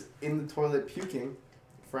Fred was in the toilet puking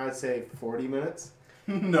for, I'd say, 40 minutes.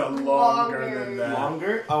 No, longer than that.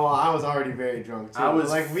 Longer? Oh, well, I was already very drunk, too. I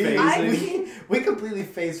was like we completely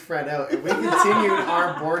phased Fred out. And we continued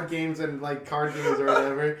our board games and, like, card games or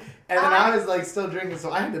whatever. And then I was, like, still drinking,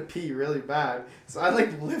 so I had to pee really bad. So I,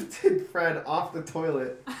 like, lifted Fred off the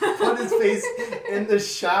toilet, put his face in the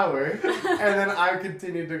shower, and then I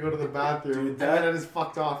continued to go to the bathroom. Dude, and then I just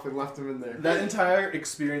fucked off and left him in there. That entire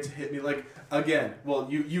experience hit me like, again, well,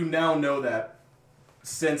 you now know that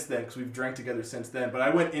since then, because we've drank together since then, but I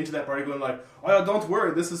went into that party going like, oh, don't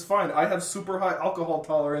worry, this is fine. I have super high alcohol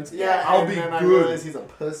tolerance. Yeah, I'll and be then good. I realized he's a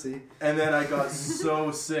pussy. And then I got so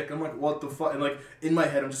sick. I'm like, what the fuck? And like, in my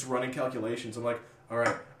head, I'm just running calculations. I'm like, all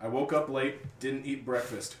right, I woke up late, didn't eat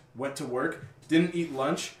breakfast, went to work, didn't eat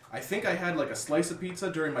lunch. I think I had like a slice of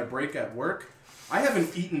pizza during my break at work. I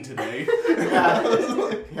haven't eaten today.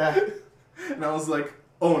 Yeah. And I was like,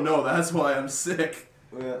 oh no, that's why I'm sick.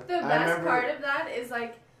 Yeah. The best part of that is,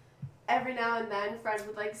 like, every now and then Fred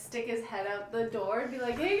would, like, stick his head out the door and be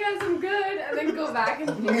like, hey guys, I'm good, and then go back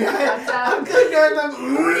and puke his guts out. I'm good, guys.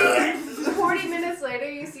 I'm 40 minutes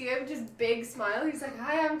later, you see him, just big smile. He's like,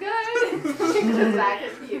 hi, I'm good. He goes back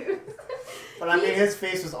and pukes. But I mean, his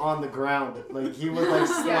face was on the ground. Like, he would, like,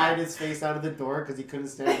 slide his face out of the door because he couldn't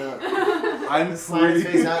stand up. I'm Slide his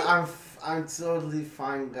face pretty... out. I'm totally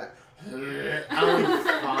fine, guy. I'm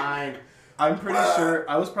fine. I'm pretty sure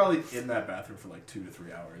I was probably in that bathroom for like 2 to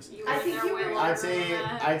 3 hours. I think you were.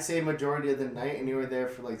 I'd say majority of the night, and you were there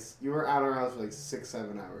for you were at our house for like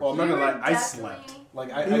 6-7 hours. Well, I'm not You gonna were lie, I definitely- slept.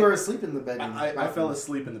 Like you were asleep in the bedroom. I fell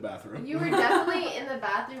asleep in the bathroom. You were definitely in the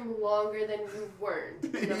bathroom longer than you weren't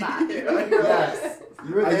in the bathroom. Yes.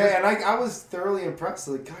 You were there, and I was thoroughly impressed.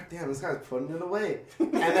 Like, God damn, this guy's putting it away.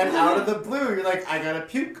 And then out of the blue, you're like, I gotta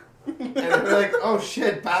puke. And we're like, oh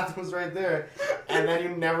shit, bathroom's right there. And then you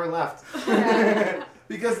never left. Yeah.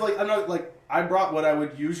 Because like I'm not like I brought what I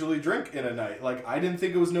would usually drink in a night. Like I didn't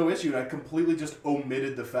think it was no issue, and I completely just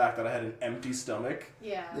omitted the fact that I had an empty stomach.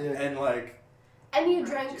 Yeah. And like. And you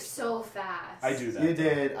drank so fast. I do that. You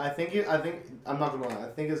did. I think I'm not gonna lie. I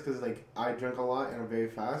think it's because like I drink a lot and I'm very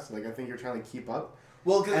fast. Like I think you're trying to keep up.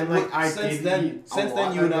 Well, and like since then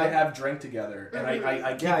you and I have drank together, and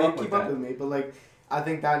I keep up with that. with me. But like I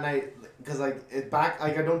think that night, because like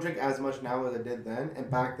I don't drink as much now as I did then, and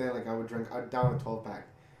back then like I'd down a 12-pack,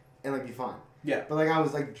 and like be fine. Yeah. But like I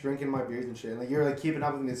was like drinking my beers and shit. And like you're like keeping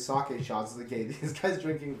up with these sake shots. It's like, hey, this guy's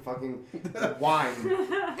drinking fucking wine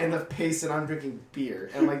in the pace and I'm drinking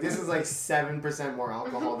beer. And like this is like 7% more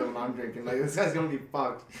alcohol than what I'm drinking. Like this guy's gonna be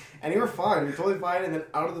fucked. And you were fine. You're totally fine. And then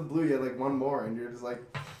out of the blue you had like one more and you're just like,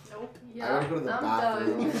 nope. I gotta go to the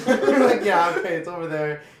bathroom. Done. You're like, yeah, okay, it's over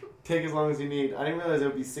there. Take as long as you need. I didn't realize it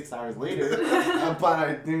would be 6 hours later. But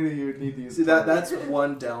I knew you would need to use. See, that's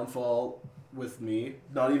one downfall with me.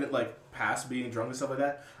 Not even like past being drunk and stuff like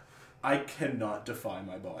that. I cannot defy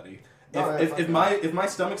my body. If my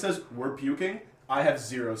stomach says we're puking, I have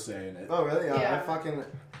zero say in it. Oh really? Yeah.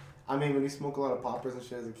 I mean, when you smoke a lot of poppers and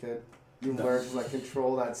shit as a kid, you learn to like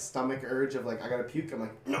control that stomach urge of like I gotta puke. I'm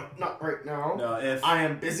like, no, not right now. No, if I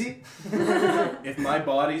am busy. If my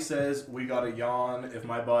body says we gotta yawn, if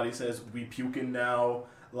my body says we puking now,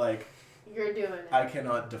 like you're doing it. I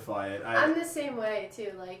cannot defy it. I'm the same way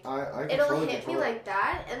too. Like it'll hit me like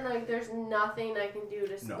that, and like there's nothing I can do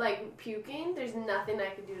to like puking. There's nothing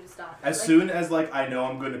I can do to stop it. As soon as like I know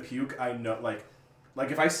I'm going to puke, I know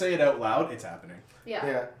like if I say it out loud, it's happening. Yeah.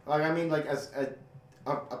 Yeah. Like I mean, like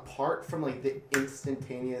apart from like the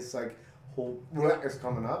instantaneous like whole is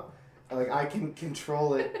coming up, like I can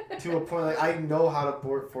control it to a point. Like I know how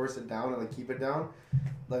to force it down and like keep it down.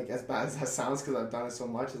 Like as bad as that sounds, because I've done it so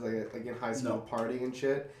much, is like in high school partying and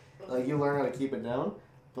shit. Like you learn how to keep it down,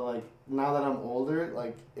 but like now that I'm older,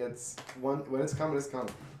 like it's when it's coming, it's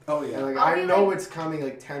coming. Oh yeah. And like I know it's coming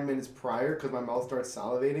like 10 minutes prior because my mouth starts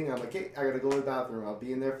salivating. I'm like, hey, I gotta go to the bathroom. I'll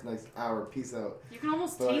be in there for the next hour. Peace out. You can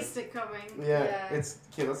almost taste it coming. Yeah. It's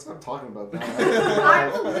okay. Let's stop talking about that. I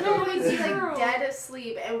will literally be like dead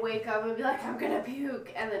asleep and wake up and be like, I'm gonna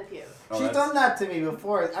puke, and then puke. She's done that to me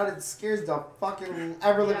before. It scares the fucking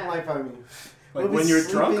ever living life out of me. Like when you're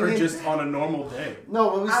drunk or just on a normal day?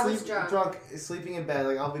 No, when we sleep drunk, sleeping in bed,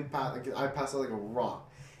 like I'll be I pass out like a rock.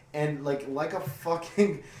 And like a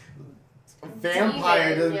fucking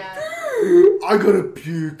vampire Demon, I gotta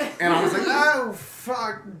puke. And I was like, oh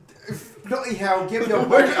fuck. Bloody hell, give me a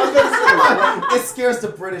bucket. I was gonna say, it scares the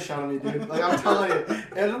British out of me, dude. Like I'm telling you.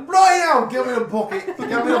 And bloody hell, give me the bucket.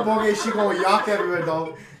 Give me the bucket. She gonna yuck everywhere,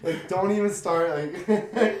 dog. Like don't even start.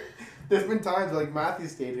 Like there's been times like Matthew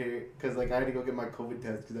stayed here because like I had to go get my COVID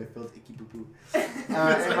test because I felt icky poo poo.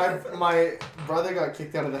 And my brother got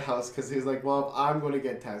kicked out of the house because he was like, well, if I'm going to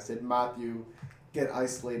get tested, Matthew get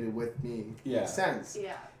isolated with me. Yeah. Makes sense.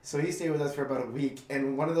 Yeah. So he stayed with us for about a week,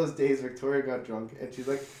 and one of those days Victoria got drunk and she's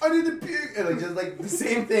like, I need to puke, and like just like the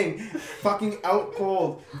same thing, fucking out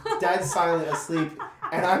cold, dead silent, asleep.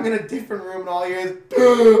 And I'm in a different room and all you hear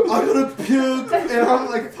is, I'm gonna puke! And I'm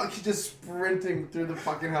like fucking just sprinting through the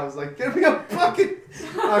fucking house, like, get me a bucket!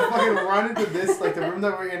 And I fucking run into this, like the room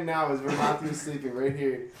that we're in now is where Matthew's sleeping, right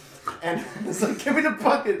here. And it's like, give me the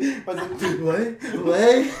bucket! I was like, what?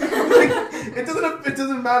 Like, it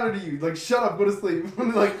doesn't matter to you. Like, shut up, go to sleep.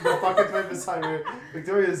 Like, the bucket's right beside her.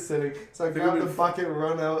 Victoria's sitting. So I grab the bucket,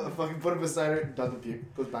 run out, fucking put it beside her, doesn't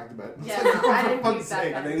puke, goes back to bed. Yeah, I didn't puke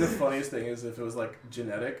that I think the funniest thing is if it was like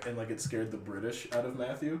genetic and like it scared the British out of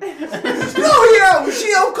Matthew. Oh yeah,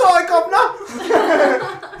 she alcoholic up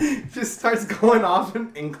now. Just starts going off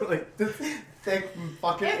in English, like this thick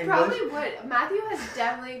fucking English. It probably would. Matthew has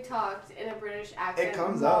definitely talked in a British accent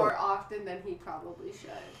more often than he probably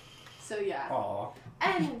should. So yeah. Aww.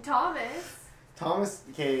 And Thomas,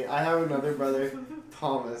 okay, I have another brother,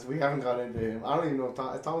 Thomas. We haven't got into him. I don't even know if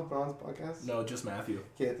is Thomas Brown's podcast? No, just Matthew.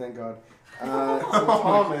 Okay, thank God. So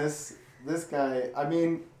Thomas, this guy, I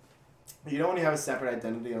mean, you know when you have a separate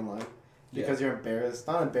identity online? Because you're embarrassed.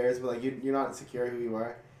 Not embarrassed, but like you're not secure who you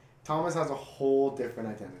are. Thomas has a whole different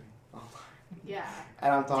identity online. Yeah.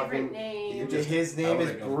 And I'm talking... Different name. His name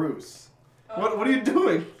is Bruce. What are you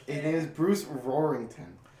doing? His name is Bruce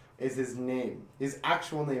Roarington. Is his name. His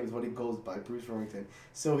actual name is what he goes by, Bruce Roarington.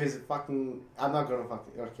 So his fucking... I'm not gonna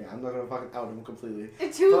fucking out him completely.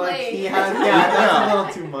 It's too late. Like, he has... Yeah, that's a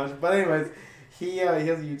little too much. But anyways, he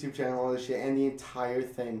has a YouTube channel, all this shit, and the entire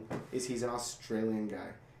thing is he's an Australian guy.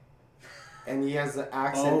 And he has the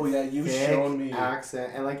accent. Oh, yeah, you've shown me.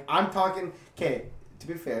 Accent. And, like, I'm talking... Okay, to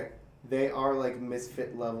be fair, they are, like,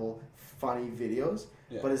 misfit level funny videos.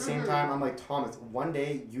 Yeah. But at the same time, I'm like, Thomas, one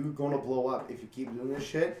day you're going to blow up if you keep doing this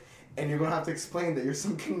shit. And you're going to have to explain that you're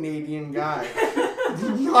some Canadian guy.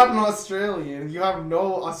 Not an Australian. You have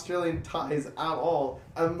no Australian ties at all.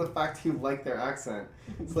 Other than the fact you like their accent.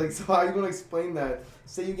 It's like, so how are you going to explain that?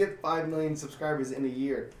 Say you get 5 million subscribers in a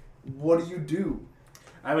year. What do you do?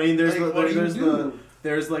 I mean, there's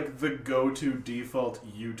like the go-to default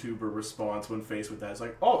YouTuber response when faced with that. It's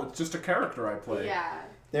like, oh, it's just a character I play. Yeah.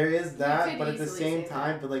 There is that, but at the same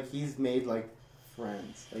time, but like he's made like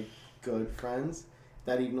friends, like good friends,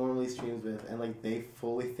 that he normally streams with, and like they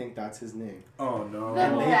fully think that's his name. Oh no!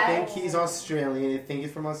 And they think he's Australian. They think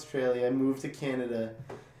he's from Australia. Moved to Canada.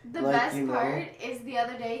 The best part is the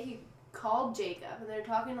other day he called Jacob and they're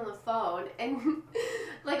talking on the phone, and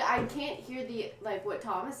like I can't hear what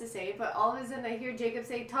Thomas is saying, but all of a sudden I hear Jacob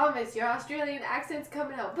say, "Thomas, your Australian accent's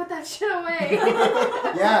coming out. Put that shit away."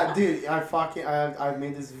 Yeah, dude, I've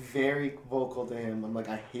made this very vocal to him. I'm like,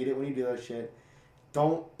 I hate it when you do that shit.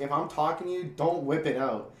 If I'm talking to you, don't whip it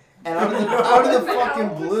out. And out of the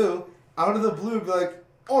fucking blue, be like,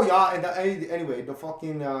 oh yeah, and anyway, the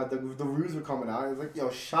fucking the ruse were coming out. I was like, yo,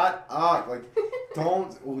 shut up, like,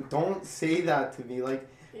 don't say that to me, like,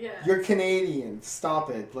 you're Canadian, stop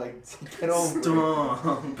it, like, get over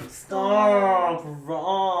it. Stop,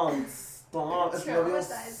 wrong, stop,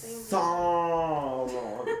 stop.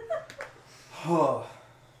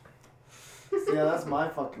 Yeah, that's my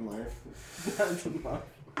fucking life. That's my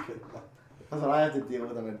fucking life. That's what I have to deal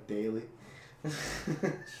with on a daily.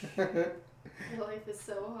 Your life is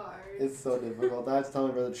so hard. It's so difficult. I have to tell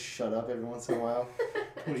my brother to shut up every once in a while.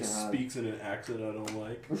 When he speaks in an accent I don't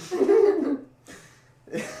like.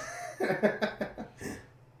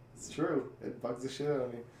 It's true. It bugs the shit out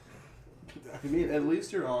of me. I mean, at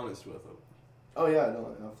least you're honest with him. Oh yeah,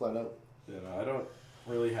 no, flat out. Yeah, no, I don't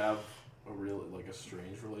really have a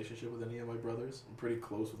strange relationship with any of my brothers. I'm pretty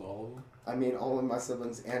close with all of them. I mean, all of my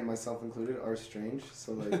siblings and myself included are strange,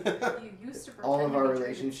 so like you used to all of our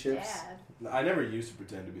relationships. I never used to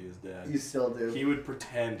pretend to be his dad. You still do. He would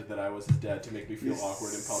pretend that I was his dad to make me feel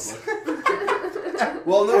awkward in public.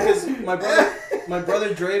 Well, no, because my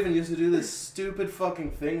brother Draven used to do this stupid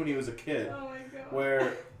fucking thing when he was a kid. Oh my god.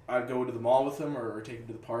 Where I'd go to the mall with him or take him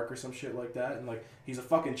to the park or some shit like that, and like he's a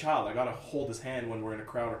fucking child. I gotta hold his hand when we're in a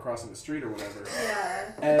crowd or crossing the street or whatever.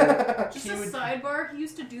 Yeah. And just sidebar, he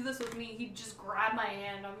used to do this with me. He'd just grab my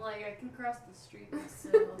hand. I'm like, I can cross the street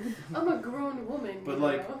myself. I'm a grown woman. But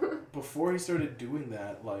like before he started doing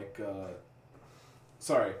that,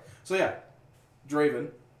 so yeah,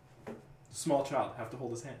 Draven, small child, have to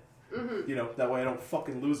hold his hand. Mm-hmm. You know, that way I don't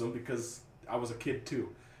fucking lose him because I was a kid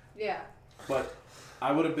too. Yeah. But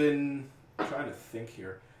I would have been, I'm trying to think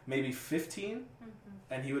here, maybe 15,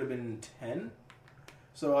 and he would have been 10.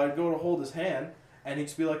 So I'd go to hold his hand, and he'd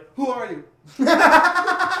just be like, "Who are you?"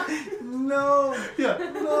 No. Yeah.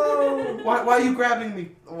 No. Why are you grabbing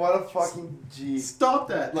me? What a fucking G. Stop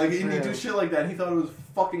that. Like, he'd do shit like that, and he thought it was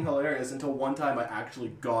fucking hilarious until one time I actually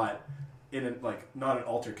got in not an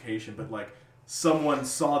altercation, but like, someone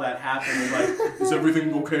saw that happen and like, "Is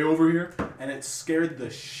everything okay over here?" And it scared the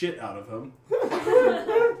shit out of him.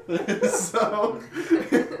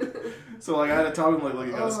 So like I had to tell him like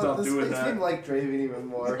you gotta stop doing that. This makes me like Draven even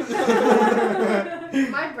more.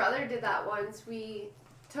 My brother did that once. We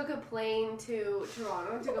took a plane to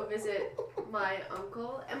Toronto to go visit my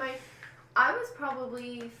uncle, and I was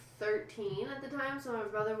probably 13 at the time, so my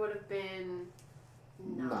brother would have been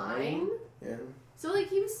 9. Yeah. So like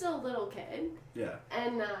he was still a little kid. Yeah.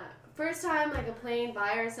 And first time like a plane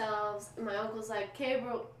by ourselves, and my uncle's like, "Okay,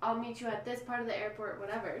 bro, I'll meet you at this part of the airport,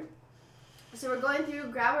 whatever." So we're going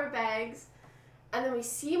through, grab our bags, and then we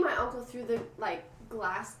see my uncle through the like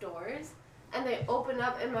glass doors, and they open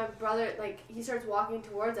up, and my brother he starts walking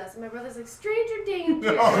towards us, and my brother's like, "Stranger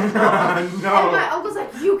danger!" No. And my uncle's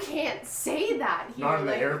like, "You can't say that here." Not in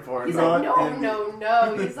the airport. He's like,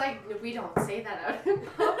 no. He's like, "We don't say that out in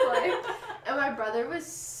public." And my brother was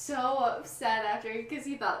so upset after because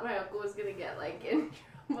he thought my uncle was gonna get in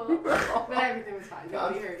trouble, but everything was fine.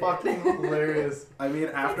 Nobody heard fucking it. Hilarious. I mean,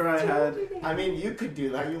 after I mean, you could do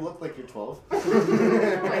that. You look like you're 12. No, I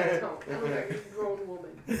don't. I'm a grown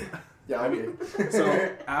woman. Yeah, okay. So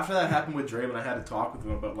after that happened with Draven, I had to talk with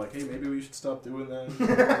him about like, hey, maybe we should stop doing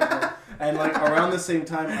that. And like around the same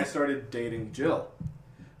time, I started dating Jill.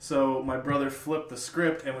 So my brother flipped the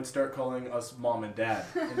script and would start calling us mom and dad.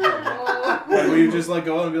 And we'd just like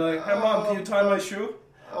go out and be like, "Hey mom, can you tie my shoe?"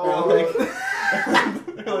 Oh,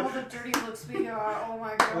 The dirty looks we are. Oh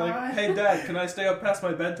my god. Like, "Hey dad, can I stay up past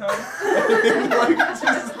my bedtime?"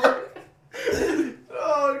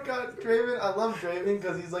 Oh god, Draven. I love Draven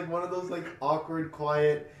because he's like one of those like awkward,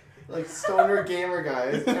 quiet, like stoner gamer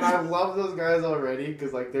guys, and I love those guys already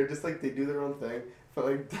because like they're just like they do their own thing. But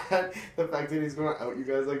like that, the fact that he's going to out you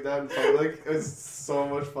guys like that in public is so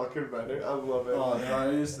much fucking better. I love it. Oh no, I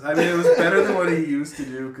mean it was better than what he used to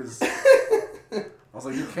do because I was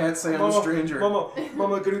like, you can't say I'm a stranger.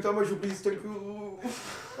 Mama, can you tell me to please take Well,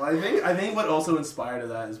 I think what also inspired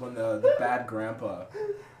that is when the Bad Grandpa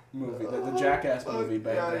movie, the Jackass movie,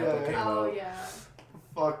 Bad Grandpa came out. Oh yeah.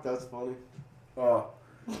 Fuck, that's funny. Oh.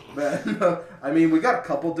 Man, I mean, we got a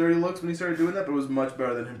couple dirty looks when he started doing that, but it was much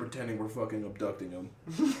better than him pretending we're fucking abducting him.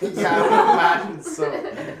 Yeah, I would imagine so.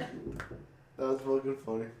 That was fucking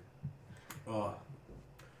funny. Oh.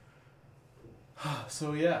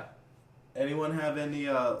 So yeah, anyone have any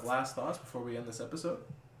last thoughts before we end this episode?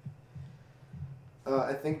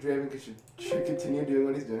 I think Draven should continue doing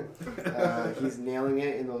what he's doing. He's nailing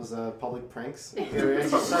it in those public pranks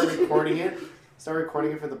areas. Start recording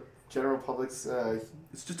it for the general public's.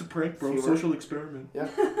 It's just a prank, bro. Humor. Social experiment. Yeah,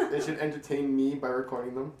 they should entertain me by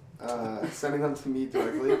recording them, sending them to me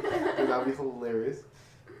directly. That'd be hilarious.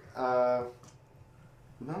 No,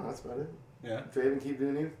 that's about it. Yeah. Draven, keep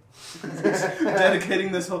doing you.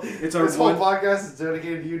 Dedicating this whole. It's our this whole podcast is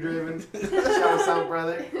dedicated to you, Draven. Shout us out,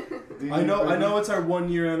 brother. I know it's our 1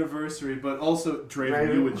 year anniversary, but also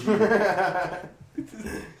Draven. You and G.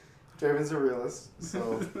 Draven's a realist,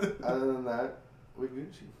 so other than that, we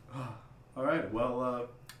Gucci. All right, well,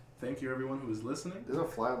 thank you everyone who is listening. There's a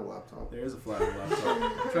fly on the laptop. There is a fly on the laptop.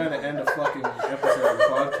 I'm trying to end a fucking episode of the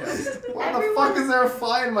podcast. Why the fuck is there a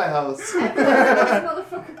fly in my house?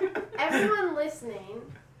 Everyone listening,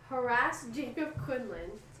 harass Jacob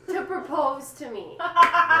Quinlan to propose to me.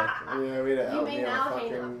 Yeah, we had You may now hang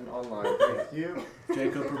fucking online. Thank you.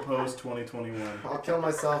 Jacob proposed 2021. I'll kill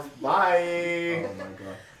myself. Bye. Oh my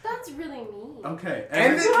god. That's really mean. Okay.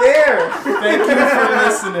 End it there. Thank you for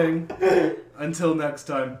listening. Until next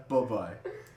time, bye-bye.